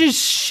 Isn't you just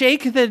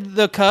shake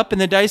the cup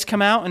and the dice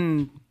come out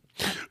and.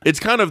 It's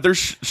kind of,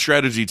 there's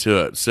strategy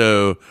to it.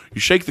 So you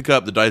shake the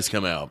cup, the dice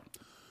come out.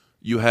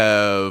 You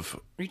have,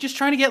 Are you just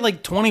trying to get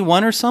like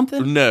 21 or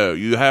something? no,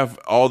 you have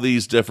all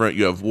these different,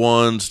 you have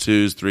 1s,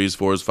 2s, 3s,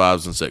 4s,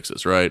 5s, and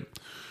 6s, right?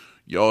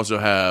 You also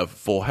have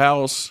full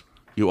house.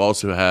 You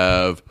also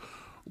have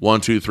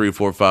 1, 2, 3,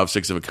 4, 5,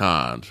 6 of a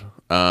kind.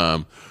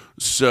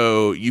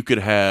 So you could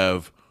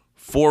have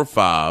 4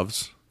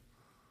 5s,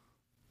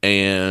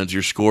 and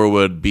your score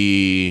would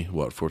be,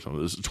 what, 4 times?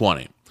 This is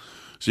 20.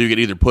 So you could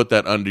either put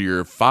that under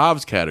your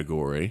 5s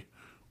category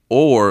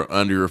or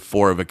under your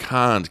 4 of a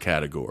kind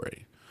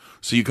category.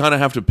 So you kind of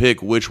have to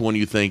pick which one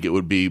you think it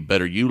would be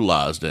better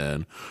utilized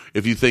in.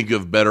 If you think you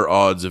have better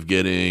odds of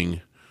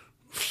getting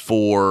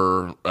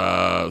 4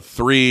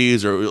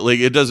 3s, or like,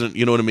 it doesn't,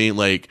 you know what I mean?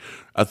 Like,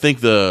 I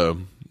think the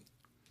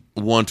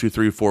 1, 2,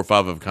 3, 4,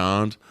 5 of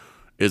kind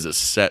is a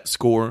set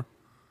score.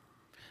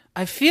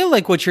 I feel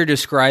like what you're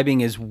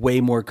describing is way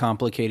more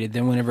complicated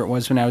than whenever it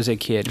was when I was a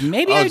kid.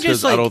 Maybe I It's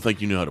just 'cause like. I don't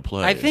think you know how to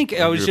play. I think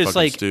I was You're just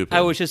fucking like stupid.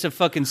 I was just a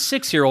fucking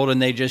 6-year-old,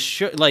 and they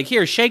just like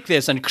here, shake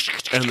this, and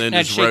and then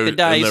I'd just shake wrote, the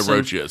dice. and they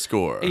wrote you a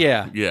score.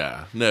 Yeah.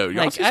 yeah. No,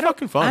 like, Yahtzee's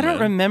fucking fun. I don't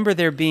man. remember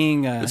there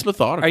being. It's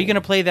methodical. Are you going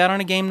to play that on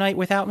a game night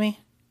without me?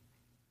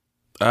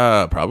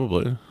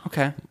 Probably.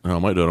 Okay, I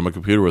might do it on my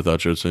computer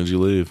without you as soon as you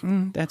leave.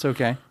 that's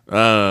okay.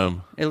 At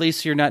At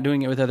least you're not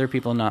doing it with other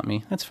people, not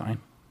me. That's fine.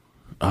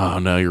 Oh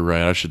no, you're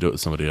right. I should do it with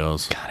somebody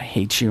else. God, I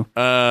hate you.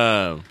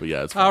 But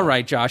yeah, it's fine. All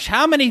right, Josh.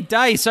 How many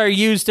dice are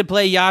used to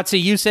play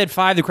Yahtzee? You said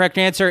 5. The correct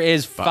answer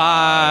is 5.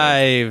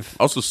 I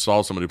also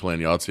saw somebody playing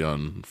Yahtzee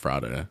on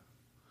Friday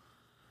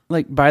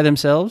Like by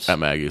themselves? at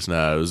Maggie's.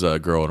 No, it was a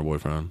girl and her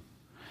boyfriend.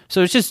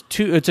 So it's just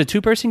two. It's a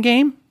 2-person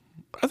game.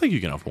 I think you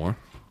can have more.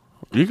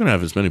 You can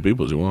have as many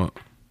people as you want.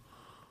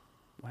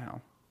 Wow.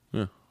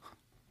 Yeah.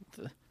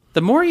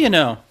 The more you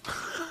know.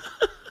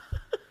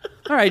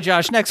 All right,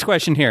 Josh. Next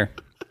question here.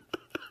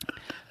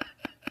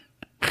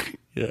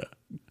 Yeah.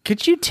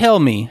 Could you tell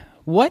me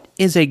what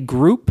is a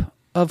group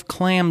of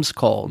clams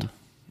called?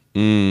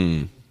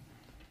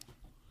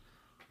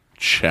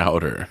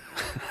 Chowder.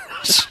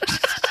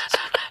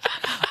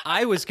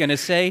 I was going to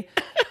say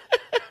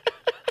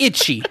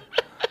itchy.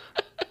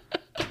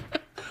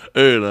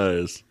 Very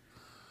nice.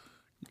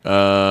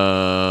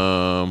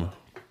 I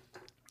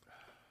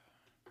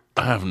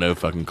have no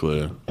fucking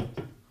clue.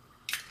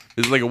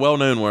 It's like a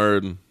well-known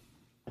word.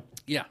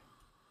 Yeah.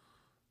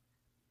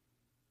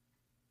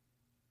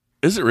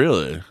 Is it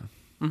really?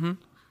 Mm-hmm.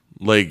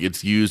 Like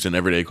it's used in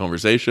everyday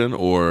conversation,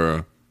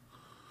 or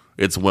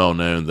it's well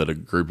known that a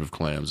group of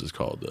clams is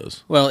called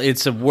this? Well,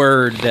 it's a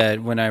word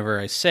that whenever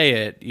I say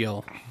it,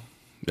 you'll.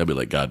 I'd be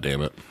like, God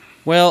damn it.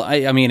 Well,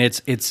 I mean,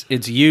 it's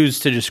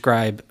used to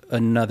describe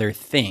another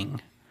thing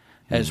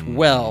as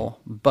well,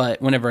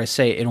 but whenever I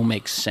say it, it'll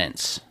make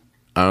sense.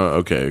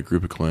 Okay, a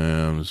group of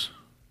clams.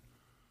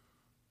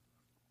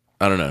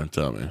 I don't know.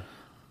 Tell me. I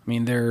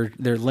mean, they're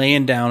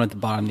laying down at the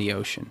bottom of the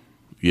ocean.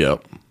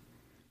 Yep.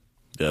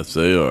 Yes,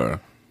 they are.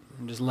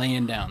 I'm just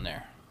laying down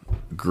there.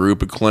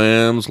 Group of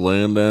clams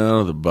laying down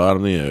at the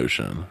bottom of the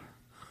ocean.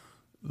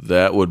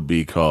 That would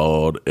be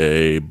called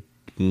a.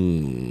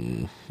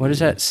 What is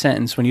that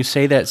sentence? When you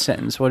say that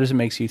sentence, what does it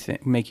make you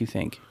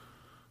think?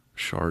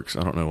 Sharks.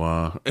 I don't know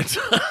why. It's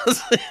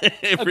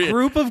A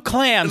group of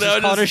clams is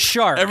called a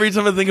shark. Every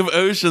time I think of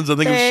oceans, I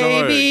think of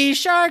sharks. Baby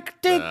shark,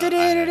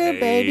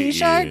 baby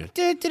shark,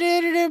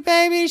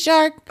 baby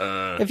shark.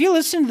 If you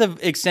listen to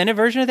the extended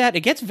version of that, it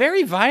gets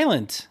very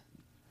violent.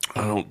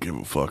 I don't give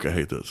a fuck. I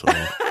hate that song.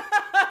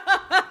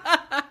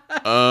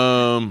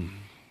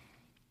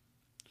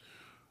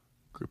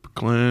 Group of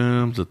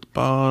clams at the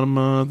bottom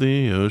of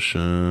the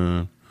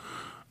ocean.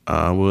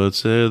 I would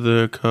say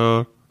they're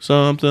called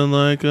something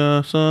like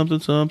a something.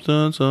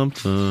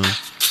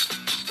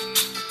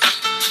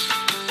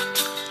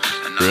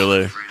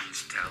 Really?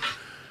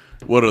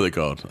 What are they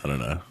called? I don't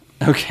know.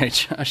 Okay,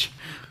 Josh.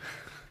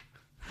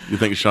 You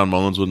think Sean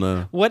Mullins would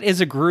know? What is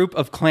a group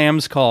of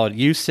clams called?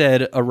 You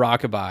said a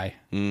rockabye.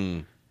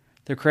 The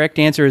correct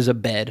answer is a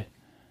bed.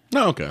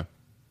 No, okay.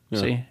 Yeah,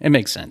 See, it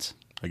makes sense.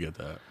 I get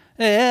that.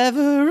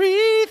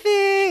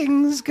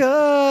 Everything's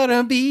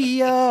gonna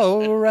be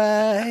all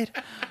right.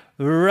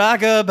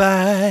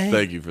 Rockabye.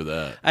 Thank you for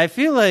that. I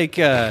feel like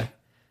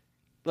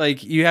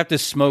like you have to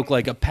smoke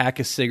like a pack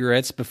of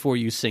cigarettes before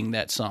you sing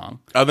that song.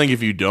 I think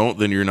if you don't,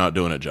 then you're not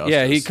doing it justice.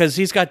 Yeah, because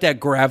he's got that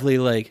gravelly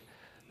like,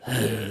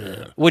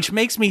 which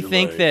makes me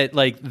think that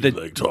like the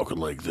Like talking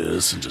like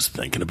this and just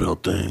thinking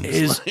about things.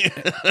 is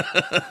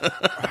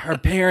her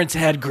parents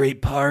had great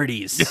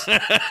parties.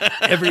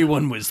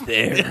 Everyone was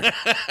there.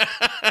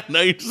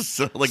 Now you just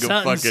sound like a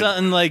fucking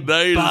Something like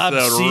now you just Bob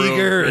sound real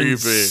Seger and creepy.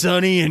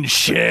 Sonny and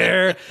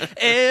Cher.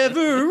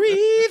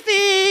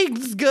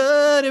 Everything's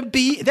gonna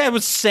be. That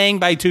was sang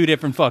by two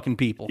different fucking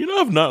people. You know,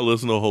 I've not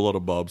listened to a whole lot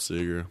of Bob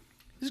Seger.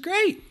 It's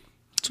great.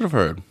 That's what I've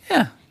heard.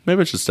 Yeah, Maybe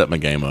I should step my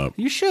game up.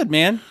 you should,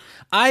 man.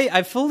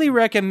 I fully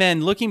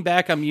recommend looking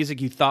back on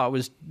music you thought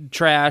was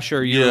trash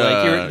or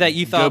that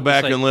you thought go was,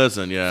 back like, and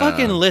listen. Yeah,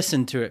 fucking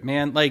listen to it,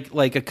 man.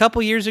 Like a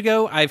couple years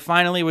ago, I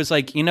finally was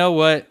like, you know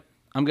what?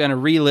 I'm gonna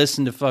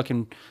re-listen to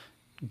fucking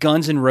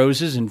Guns N'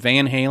 Roses and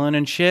Van Halen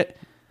and shit.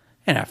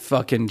 And I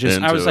fucking just,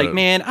 I was Into like, it.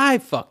 man, I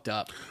fucked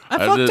up. I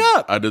fucked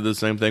up. I did the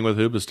same thing with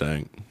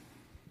Hoobastank.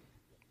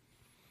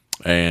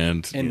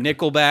 And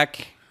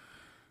Nickelback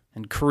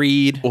and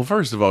Creed. well,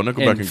 first of all,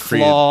 Nickelback and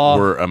Creed Flaw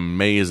were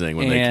amazing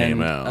when they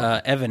came and,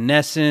 out.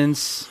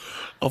 Evanescence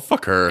Oh,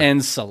 fuck her.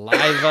 and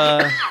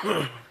Saliva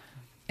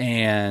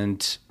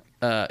and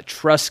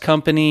Trust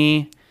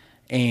Company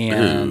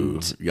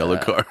and Yellow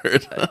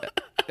card.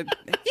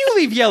 you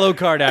leave Yellow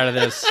Card out of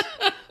this.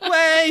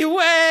 Way,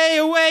 way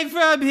away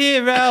from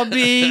here I'll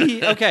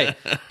be. Okay,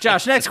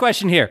 Josh, next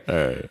question here. All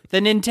right. The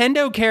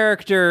Nintendo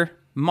character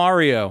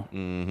Mario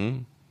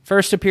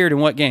first appeared in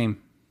what game?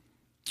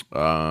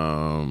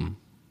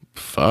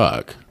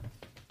 Fuck.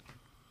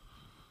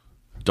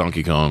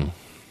 Donkey Kong.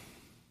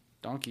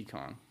 Donkey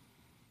Kong.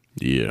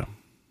 Yeah.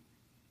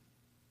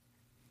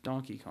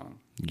 Donkey Kong.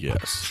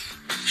 Yes.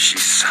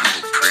 She's so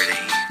pretty.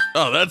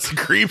 Oh, that's a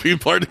creepy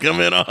part to come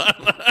in on.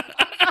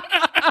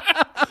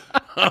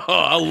 Oh,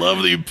 I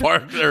love that you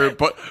parked there,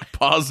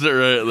 paused it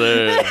right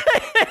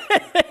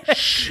there.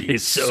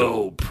 She's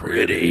so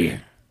pretty.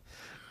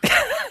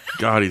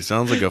 God, he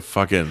sounds like a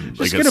fucking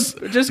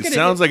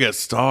sounds like a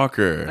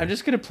stalker. I'm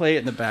just gonna play it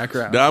in the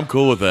background. No, I'm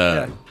cool with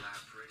that. Yeah.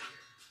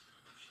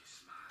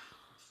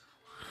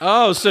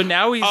 Oh, so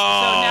now he's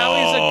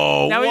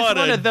what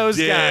one a of those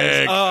guys.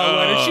 dick.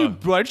 Oh,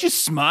 why don't you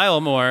smile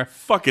more?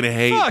 Fucking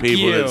hate Fuck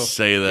people you. that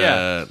say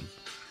that.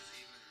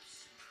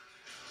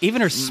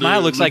 Even her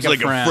smile looks like a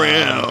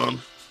frown.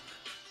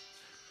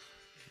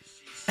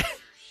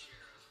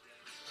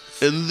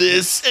 In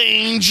this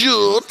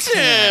angel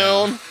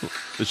town.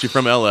 Is she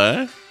from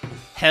LA?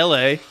 Hell,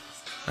 LA?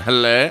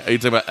 Are you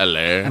talking about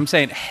LA? I'm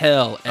saying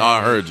hell. Oh,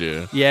 I heard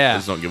you. Yeah. I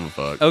just don't give a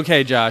fuck.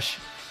 Okay, Josh.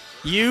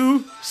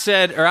 You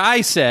said, or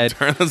I said,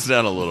 Turn this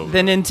down a little the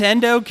bit.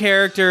 Nintendo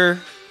character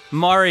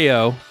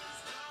Mario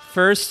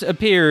first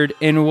appeared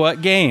in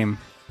what game?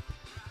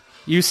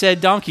 You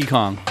said Donkey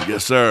Kong.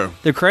 Yes, sir.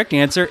 The correct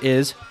answer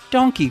is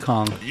Donkey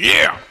Kong.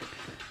 Yeah.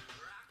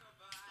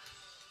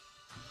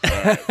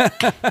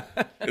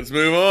 Let's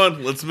move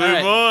on. Let's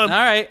move on. All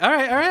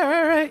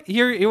right.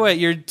 You're what?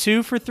 You're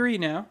 2 for 3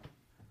 now.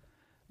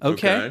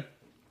 Okay.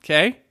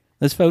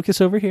 Let's focus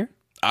over here.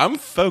 I'm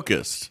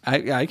focused.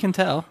 I can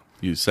tell.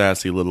 You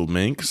sassy little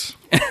minx.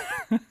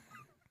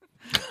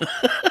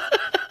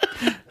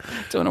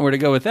 Don't know where to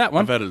go with that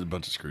one. I've had a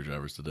bunch of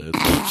screwdrivers today.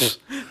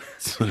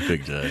 It's been a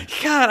big day.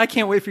 God, I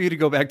can't wait for you to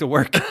go back to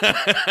work.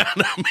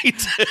 Me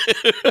too.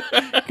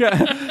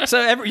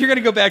 So you're going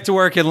to go back to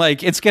work and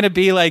like it's going to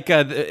be like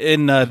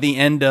in the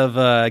end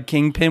of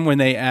Kingpin when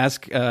they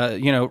ask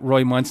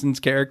Roy Munson's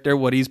character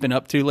what he's been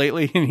up to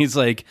lately, and he's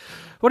like,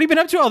 "What have you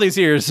been up to all these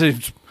years?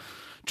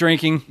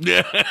 Drinking,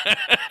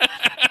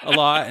 a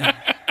lot."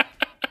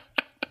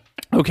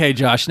 Okay,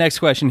 Josh. Next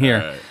question here.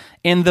 All right.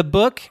 In the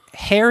book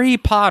Harry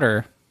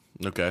Potter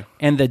Okay.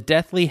 and the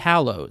Deathly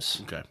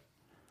Hallows, Okay.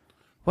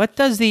 what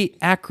does the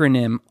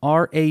acronym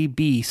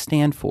RAB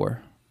stand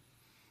for?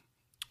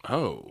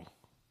 Oh.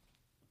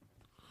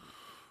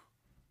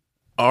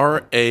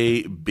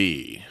 RAB.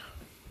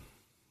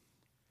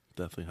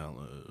 Deathly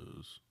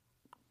Hallows.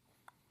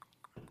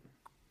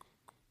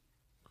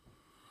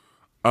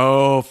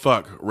 Oh,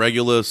 fuck.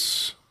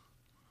 Regulus.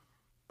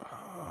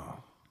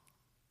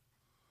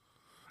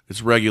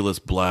 It's Regulus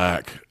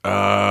Black.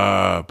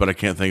 But I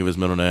can't think of his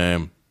middle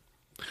name.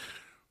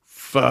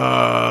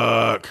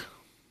 Fuck.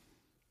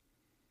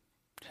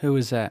 Who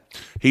is that?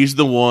 He's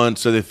the one.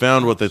 So they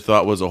found what they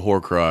thought was a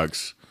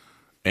Horcrux.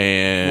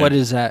 And What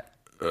is that?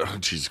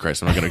 Jesus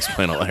Christ, I'm not going to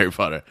explain all Harry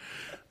Potter.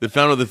 They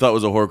found what they thought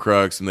was a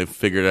Horcrux, and they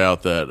figured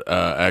out that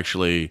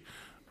actually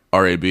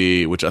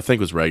RAB, which I think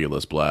was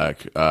Regulus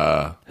Black.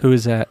 Who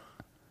is that?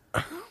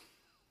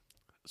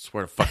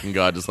 Swear to fucking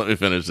God, just let me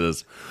finish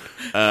this.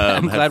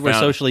 I'm glad we're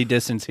found- socially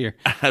distanced here.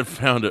 I had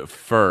found it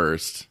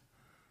first,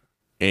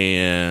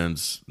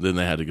 and then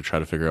they had to try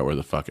to figure out where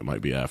the fuck it might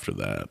be after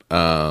that.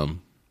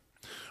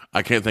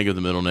 I can't think of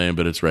the middle name,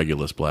 but it's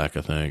Regulus Black,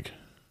 I think.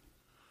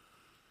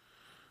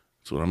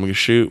 That's what I'm going to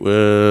shoot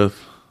with.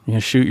 You gonna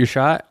shoot your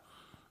shot?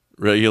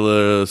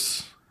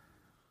 Regulus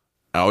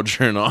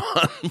Algernon. Are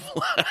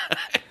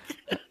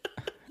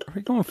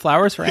we going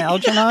flowers for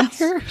Algernon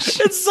here?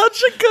 It's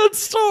such a good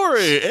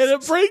story, and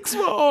it breaks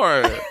my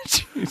heart.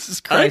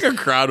 Jesus I Christ. think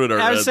I cried when I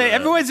read I would say that.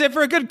 everyone's in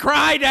for a good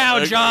cry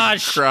now,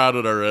 Josh. I cried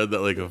when I read that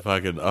like a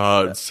fucking...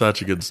 Oh, it's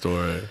such a good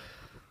story.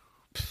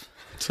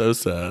 So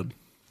sad.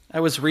 I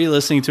was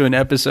re-listening to an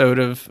episode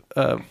of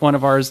one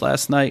of ours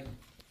last night.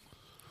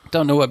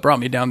 Don't know what brought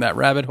me down that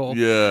rabbit hole.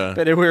 Yeah.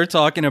 But we were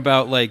talking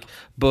about like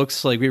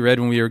books like we read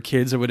when we were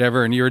kids or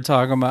whatever, and you were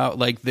talking about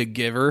like The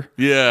Giver.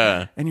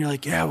 Yeah. And you're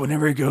like, yeah,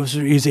 whenever he goes,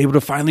 he's able to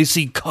finally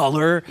see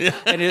color,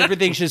 and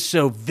everything's just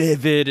so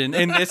vivid. And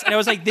this, and I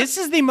was like, this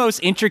is the most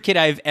intricate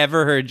I've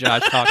ever heard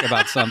Josh talk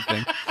about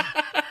something.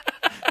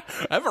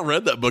 I haven't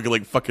read that book in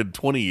like fucking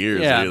 20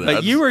 years. Yeah, either.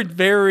 but you were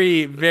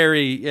very,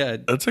 very.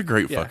 That's a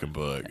great fucking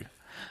book.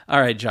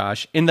 All right,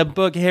 Josh. In the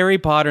book Harry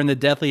Potter and the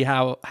Deathly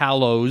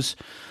Hallows,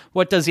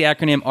 what does the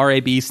acronym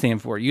RAB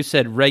stand for? You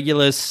said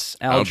Regulus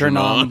Algernon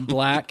Algernon.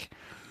 Black.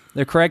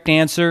 The correct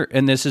answer,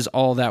 and this is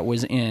all that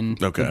was in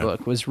the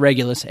book, was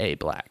Regulus A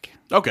Black.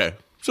 Okay.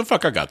 So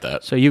fuck, I got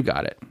that. So you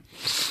got it.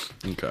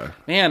 Okay.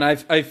 Man, I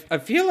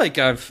feel like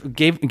I've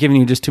given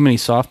you just too many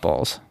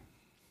softballs.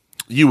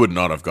 You would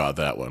not have got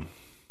that one.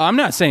 I'm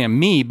not saying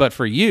me, but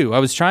for you. I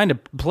was trying to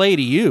play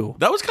to you.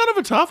 That was kind of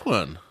a tough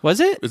one.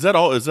 Was it? Is that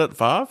all? Is that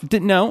 5?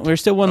 No,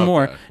 there's still one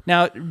more. Okay.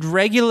 Now,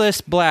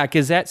 Regulus Black,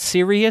 is that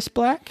Sirius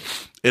Black?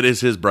 It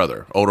is his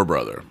brother, older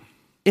brother.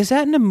 Is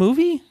that in a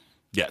movie?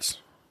 Yes.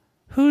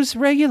 Who's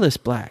Regulus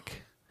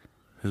Black?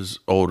 His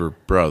older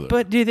brother.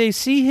 But do they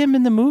see him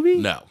in the movie?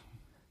 No.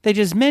 They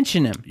just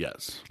mention him.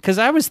 Yes. Because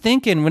I was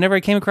thinking, whenever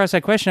I came across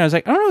that question, I was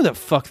like, I don't know who the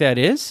fuck that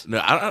is.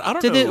 No, I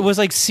don't know. Was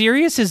like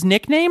Sirius his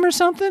nickname or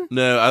something?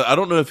 No, I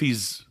don't know if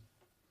he's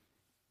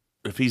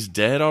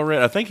dead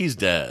already. I think he's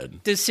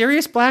dead. Does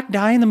Sirius Black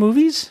die in the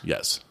movies?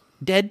 Yes.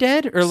 Dead,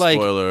 or like,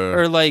 Spoiler.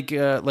 or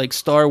like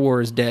Star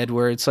Wars dead,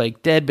 where it's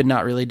like dead but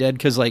not really dead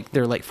because like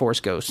they're like Force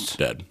ghosts.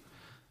 Dead.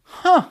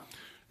 Huh?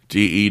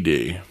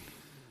 DED.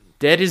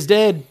 Dead is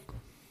dead.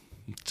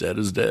 Dead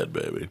is dead,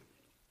 baby.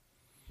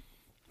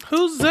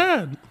 Who's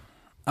dead?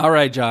 All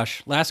right,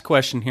 Josh. Last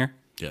question here.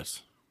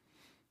 Yes.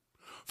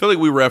 I feel like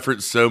we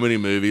reference so many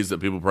movies that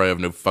people probably have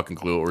no fucking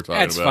clue what we're talking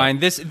That's about. fine.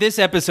 This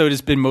episode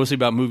has been mostly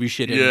about movie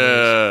shit. Anyways.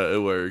 Yeah,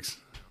 it works.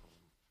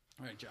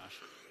 All right, Josh.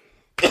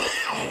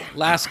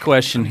 Last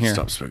question here.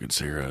 Stop smoking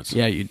cigarettes.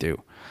 Yeah, you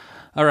do.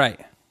 All right.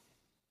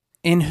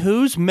 In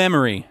whose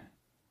memory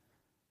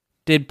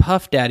did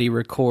Puff Daddy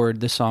record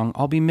the song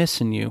 "I'll Be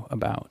Missing You"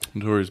 about?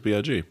 Notorious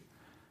B.I.G.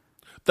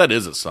 That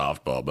is a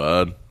softball,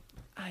 bud.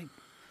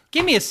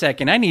 Give me a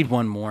second. I need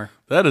one more.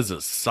 That is a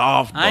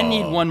softball. I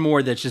need one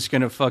more that's just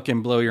going to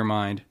fucking blow your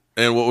mind.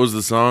 And what was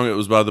the song? It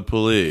was by The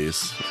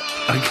Police.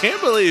 I can't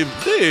believe,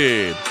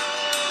 dude.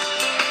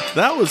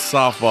 That was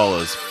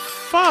softball as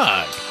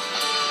fuck.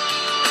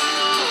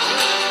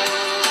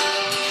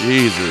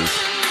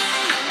 Jesus.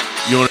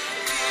 You want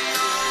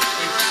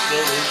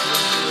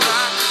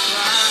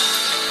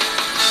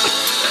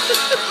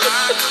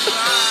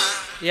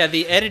Yeah,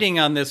 the editing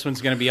on this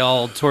one's going to be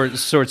all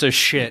sorts of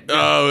shit.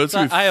 Oh, it's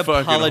gonna be I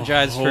fucking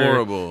apologize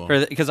horrible.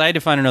 for because I had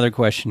to find another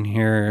question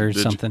here or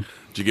something.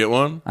 Did you get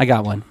one? I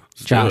got one.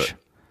 do Josh, it.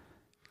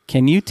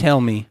 can you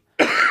tell me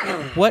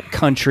what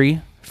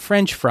country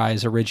French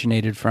fries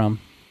originated from?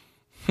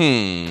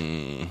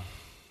 I'm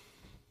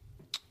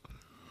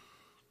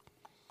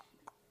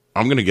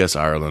going to guess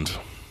Ireland.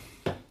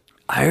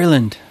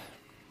 Ireland.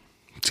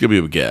 It's going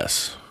to be a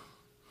guess.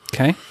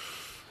 Okay.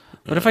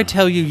 What if I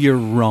tell you you're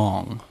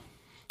wrong?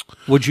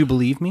 Would you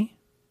believe me?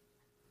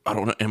 I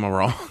don't know. Am I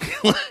wrong?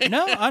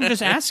 No, I'm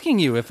just asking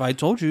you. If I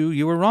told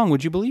you were wrong,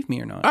 would you believe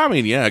me or not? I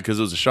mean, yeah, because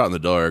it was a shot in the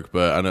dark,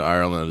 but I know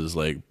Ireland is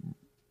like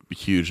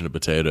huge into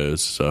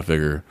potatoes, so I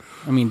figure.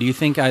 I mean, do you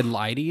think I'd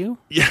lie to you?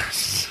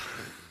 Yes.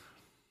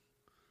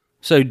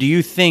 So do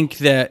you think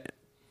that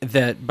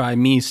by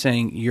me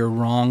saying you're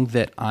wrong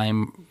that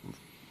I'm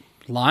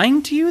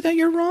lying to you that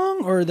you're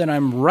wrong, or that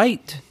I'm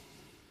right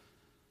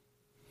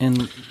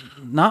and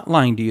not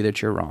lying to you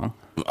that you're wrong?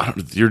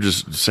 You're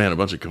just saying a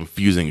bunch of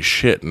confusing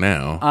shit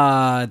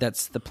now.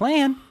 That's the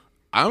plan.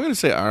 I'm going to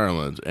say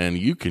Ireland, and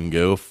you can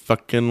go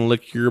fucking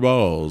lick your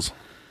balls.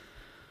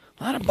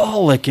 A lot of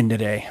ball licking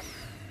today.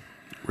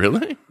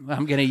 Really?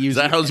 I'm going to use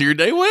Is that how your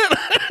day went?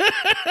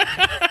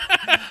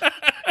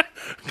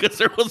 Because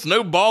there was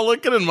no ball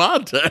licking in my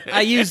day.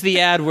 I used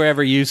the ad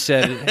wherever you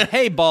said,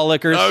 hey, ball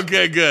lickers.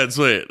 Okay, good,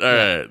 sweet. All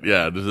right.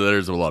 Yeah,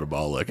 there's a lot of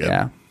ball licking.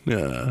 Yeah.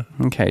 Yeah.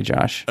 Okay,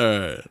 Josh. All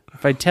right.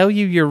 If I tell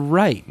you you're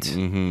right,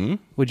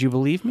 would you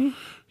believe me?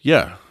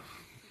 Yeah.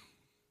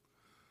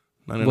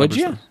 Would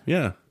you?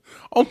 Yeah.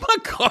 Oh my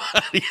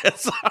God,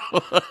 yes I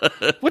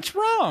would. What's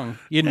wrong?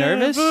 You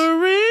nervous?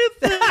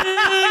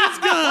 Everything's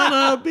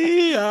gonna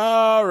be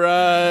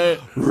alright.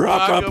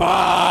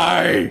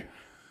 Rockabye.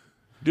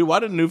 Dude, why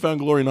did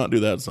Newfound Glory not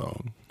do that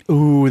song?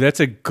 Ooh, that's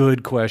a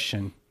good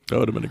question. That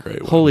would have been a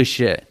great one. Holy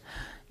shit.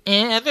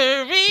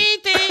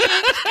 Everything's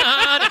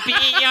gonna be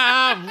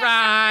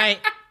alright.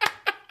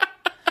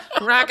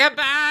 Rockabye.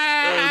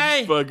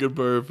 That's fucking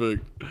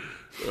perfect.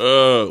 We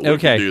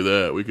Okay. could do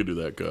that. We could do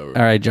that cover.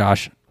 All right,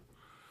 Josh.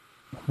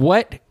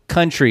 What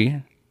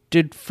country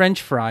did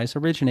French fries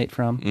originate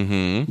from?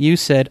 Mm-hmm. You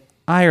said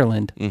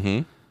Ireland.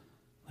 Mm-hmm.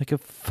 Like a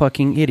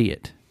fucking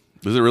idiot.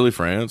 Is it really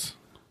France?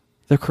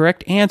 The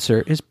correct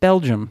answer is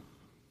Belgium.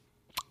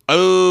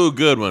 Oh,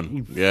 good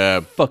one. Yeah.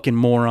 Fucking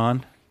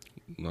moron.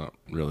 Not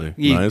really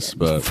You nice,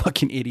 but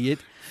fucking idiot.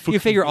 You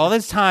figure all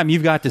this time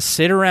you've got to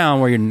sit around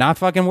where you're not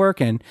fucking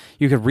working.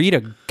 You could read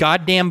a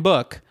goddamn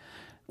book.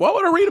 why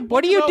would I read a book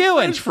What are you about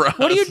doing? French fries?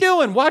 What are you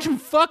doing? Watching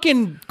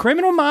fucking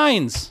Criminal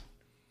Minds.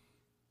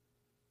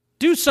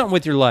 Do something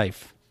with your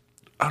life.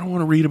 I don't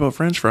want to read about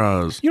French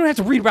fries. You don't have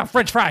to read about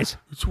French fries.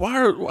 It's why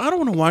I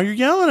don't know why you're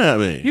yelling at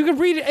me. You could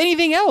read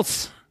anything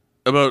else.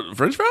 About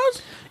French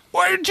fries?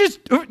 Or just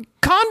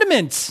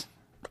condiments.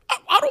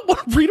 I don't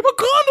want to read about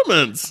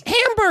condiments.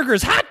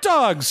 Hamburgers, hot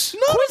dogs,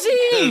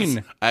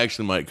 cuisine. I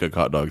actually might cook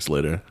hot dogs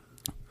later.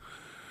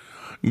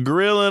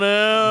 Grilling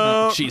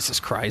out. Jesus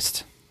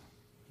Christ.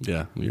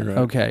 Yeah, you're right.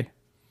 Okay.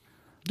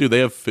 Dude, they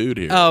have food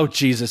here. Oh,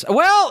 Jesus.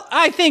 Well,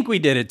 I think we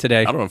did it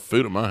today. I don't have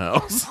food at my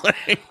house.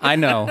 I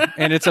know,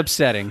 and it's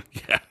upsetting.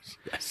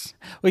 Yes.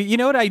 Well, you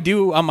know what I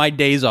do on my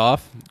days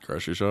off?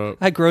 Grocery shop.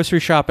 I grocery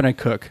shop and I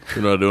cook.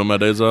 You know what I do on my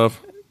days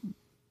off?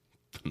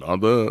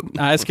 Not that.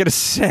 I was going to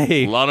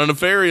say, A lot of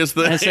nefarious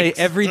things. I say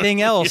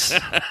everything else.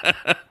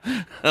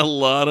 A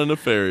lot of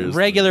nefarious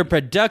Regular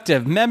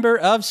productive member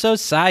of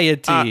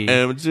society. I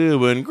am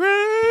doing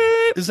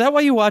great. Is that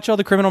why you watch all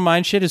the Criminal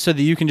Minds shit? Is so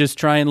that you can just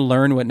try and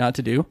learn what not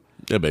to do?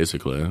 Yeah,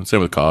 basically.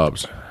 Same with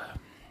cops.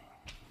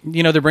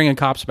 You know, they're bringing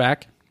cops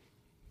back.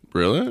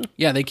 Really?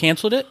 Yeah, they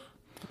canceled it.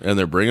 And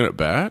they're bringing it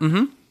back?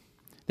 Mm-hmm.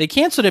 They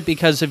canceled it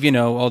because of,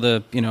 all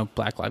the,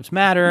 Black Lives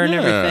Matter and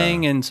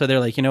everything. And so they're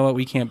like, you know what?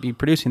 We can't be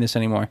producing this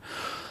anymore.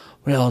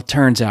 Well, it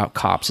turns out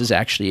Cops is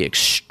actually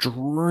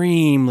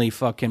extremely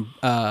fucking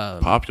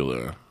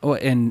Popular.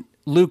 and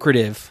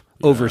lucrative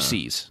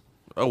overseas.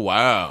 Oh,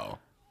 wow.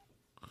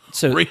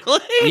 So Really?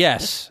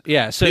 Yes.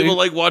 Yeah. So People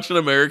like watching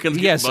Americans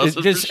get yes,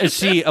 busted just for shit?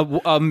 see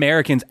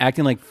Americans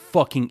acting like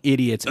fucking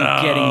idiots and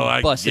getting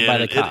I busted get by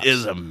the it. cops. It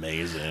is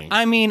amazing.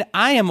 I mean,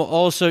 I am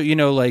also,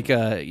 like,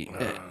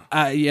 on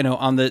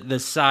the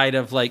side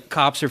of like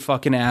cops are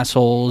fucking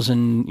assholes,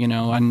 and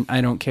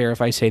I don't care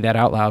if I say that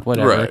out loud,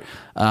 whatever. Right.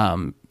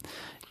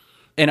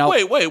 And I'll,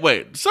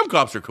 Wait. Some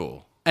cops are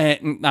cool.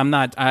 and I'm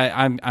not.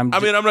 I'm. I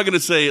mean, I'm not going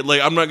to say,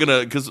 like, I'm not going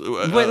to, because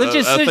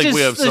I think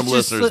we have some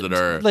listeners that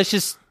are. Let's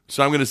just.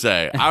 So I'm going to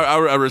say,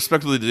 I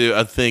respectfully do.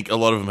 I think a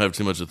lot of them have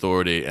too much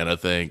authority, and I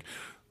think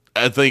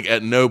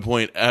at no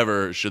point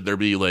ever should there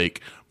be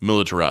like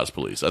militarized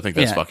police. I think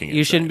that's fucking insane.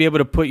 You shouldn't be able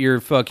to put your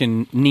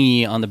fucking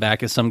knee on the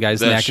back of some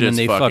guy's neck and then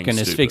they fucking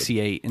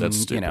asphyxiate. And, That's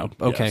stupid.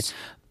 Okay. Yes.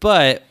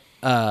 But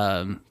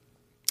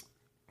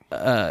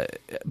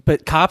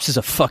Cops is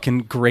a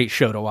fucking great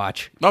show to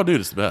watch. Oh, dude,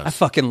 it's the I best.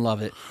 fucking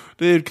love it.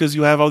 Dude, because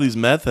you have all these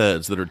meth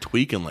heads that are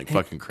tweaking like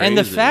fucking crazy. And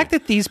the fact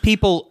that these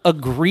people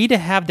agree to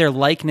have their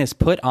likeness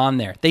put on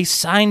there, they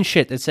sign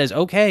shit that says,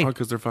 okay,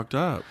 because they're fucked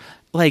up.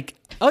 like,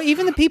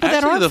 even the people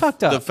that Actually, aren't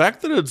fucked up. The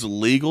fact that it's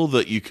legal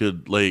that you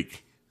could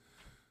like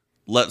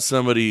let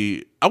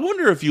somebody. I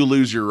wonder if you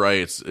lose your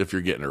rights if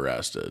you're getting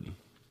arrested.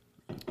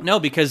 No,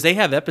 because they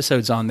have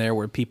episodes on there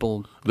where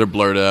people. They're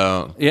blurred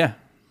out. Yeah.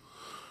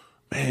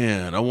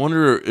 Man, I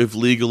wonder if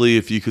legally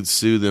if you could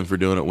sue them for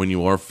doing it when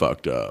you are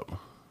fucked up,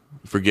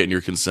 for getting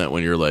your consent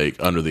when you're like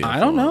under the influence. I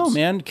don't know,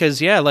 man.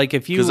 Because, like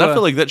if you. Because I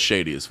feel like that's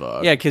shady as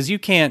fuck. Yeah, because you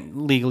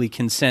can't legally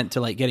consent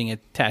to like getting a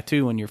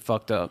tattoo when you're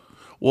fucked up.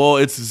 Well,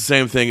 it's the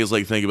same thing as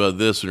like think about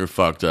this when you're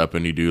fucked up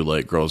and you do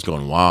like Girls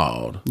Gone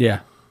Wild. Yeah.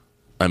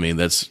 I mean,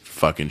 that's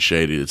fucking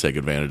shady to take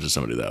advantage of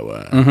somebody that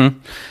way. Mm-hmm.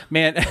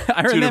 Man,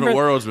 I Two remember different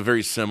worlds, but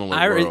very similar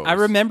worlds. I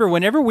remember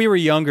whenever we were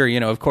younger,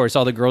 of course,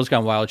 all the Girls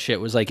Gone Wild shit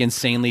was like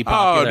insanely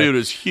popular. Oh, dude,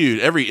 it's huge.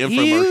 Every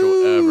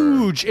infomercial ever.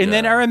 Huge. And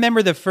then I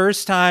remember the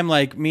first time,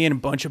 like, me and a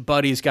bunch of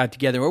buddies got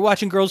together. We're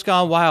watching Girls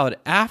Gone Wild.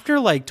 After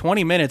like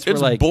 20 minutes, It's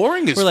we're like,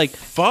 boring as we're like,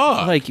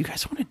 fuck. Like, you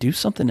guys want to do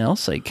something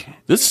else? Like,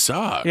 This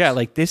sucks. yeah,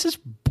 like this is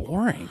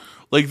boring.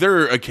 Like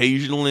they're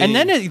occasionally, And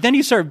then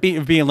you start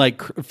being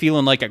like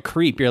feeling like a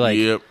creep. You're like,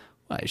 yep.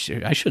 I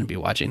shouldn't be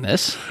watching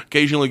this.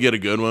 Occasionally get a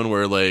good one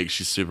where like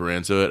she's super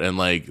into it and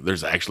like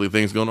there's actually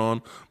things going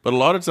on. But a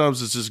lot of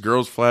times it's just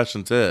girls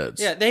flashing tits.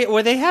 Yeah,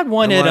 they had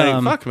one I'm at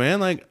like, fuck, man,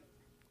 like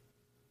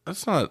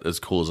that's not as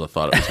cool as I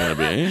thought it was gonna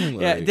be.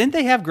 yeah. Like, Didn't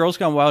they have Girls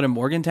Gone Wild in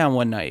Morgantown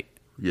one night?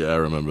 yeah, I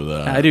remember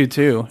that. I do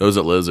too. It was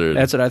at Lizard.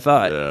 That's what I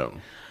thought. Yeah.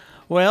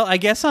 Well, I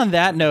guess on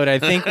that note, I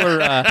think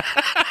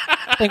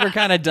we're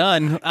kind of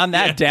done on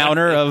that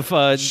downer of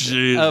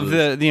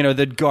the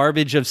the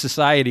garbage of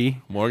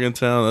society.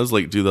 Morgantown, that was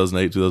like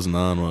 2008,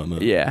 2009,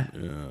 wasn't it? Yeah.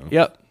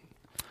 Yep.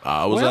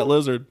 I was Well, at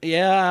Lizard.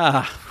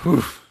 Yeah.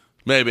 Whew.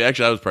 Maybe.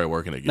 Actually, I was probably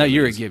working at Gibby's. No,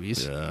 you were at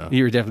Gibby's. Yeah.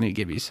 You were definitely at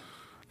Gibby's.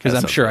 Because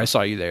I'm sure I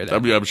saw you there.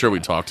 Then. I'm sure we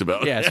talked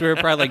about it. Yeah, so we were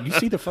probably like, you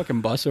see the fucking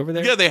bus over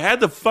there? Yeah, they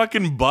had the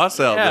fucking bus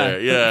out there.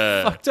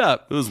 Yeah. Fucked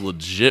up. It was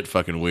legit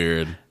fucking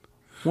weird.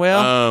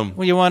 Well,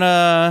 you want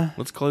to...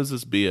 Let's close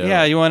this BO.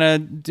 Yeah, you want to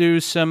do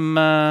some...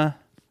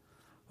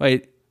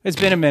 Wait, it's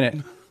been a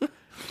minute.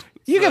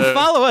 You can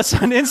follow us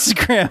on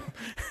Instagram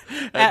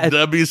at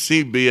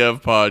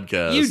WCBF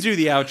Podcast. You do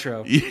the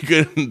outro. You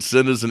can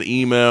send us an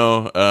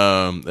email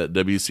at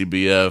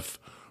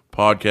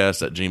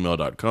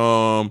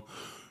WCBFpodcast@gmail.com.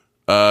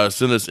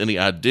 Send us any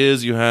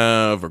ideas you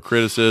have or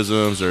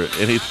criticisms or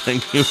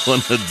anything you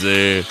want to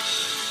do.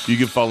 You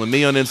can follow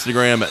me on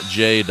Instagram at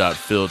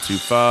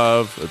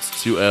j.phil25.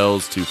 That's 2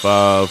 L's,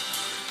 25.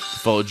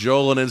 Follow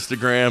Joel on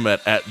Instagram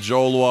at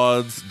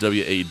JoelWads,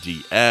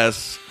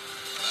 WADS.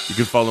 You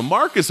can follow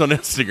Marcus on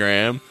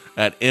Instagram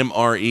at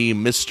MRE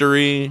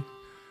Mystery.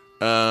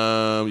 You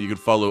can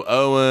follow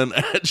Owen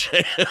at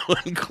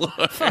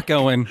JOwenClark. Fuck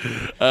Owen.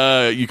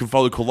 You can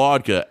follow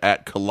Kolodka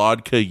at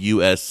Kolodka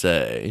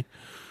USA.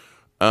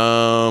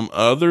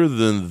 Other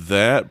than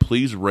that,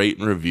 please rate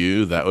and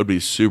review. That would be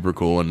super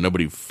cool, and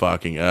nobody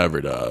fucking ever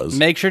does.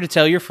 Make sure to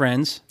tell your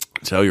friends.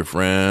 Tell your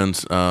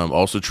friends.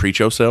 Also, treat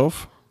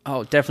yourself.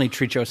 Oh, definitely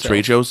treat yourself.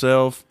 Treat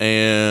yourself,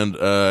 and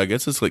I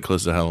guess it's like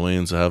close to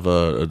Halloween, so have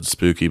a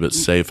spooky but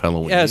safe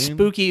Halloween. Yeah,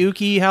 spooky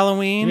ooky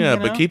Halloween. Yeah, you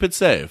know? but keep it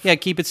safe. Yeah,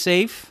 keep it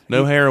safe.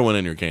 No heroin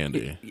in your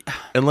candy,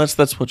 unless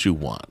that's what you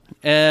want.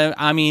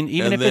 I mean,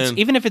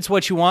 even if it's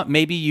what you want,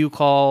 maybe you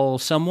call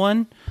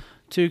someone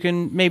to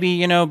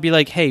maybe be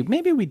like, hey,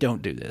 maybe we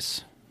don't do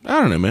this.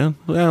 I don't know, man.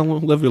 Well,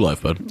 live your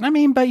life, bud. I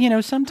mean, but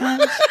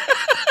sometimes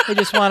we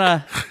just want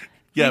to.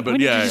 Yeah, but we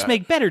need yeah, to just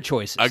make better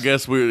choices. I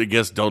guess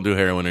don't do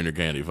heroin in your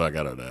candy. Fuck,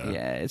 I don't know.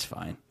 Yeah, it's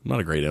fine. I'm not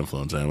a great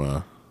influence, am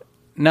I?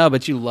 No,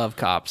 but you love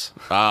cops.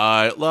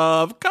 I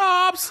love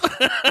cops. All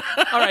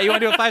right, you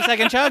want to do a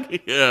 5-second chug?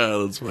 Yeah,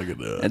 let's fucking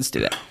do it. Let's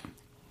do that.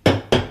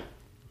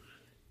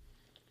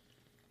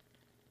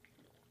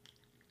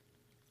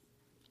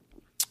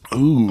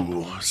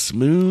 Ooh,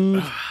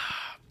 smooth.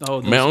 Oh,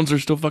 those Mountains are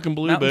still fucking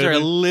blue, mountains baby. are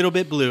a little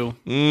bit blue.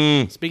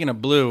 Speaking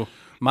of blue,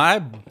 my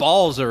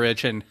balls are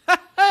itching.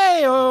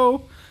 Hey,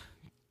 oh.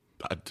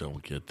 I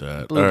don't get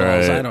that. Blue All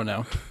balls, right. I don't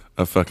know.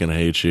 I fucking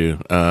hate you.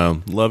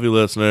 Love you,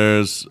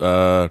 listeners.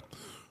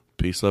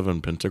 Peace, love,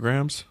 and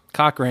pentagrams.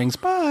 Cock rings,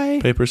 bye.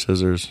 Paper,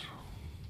 scissors.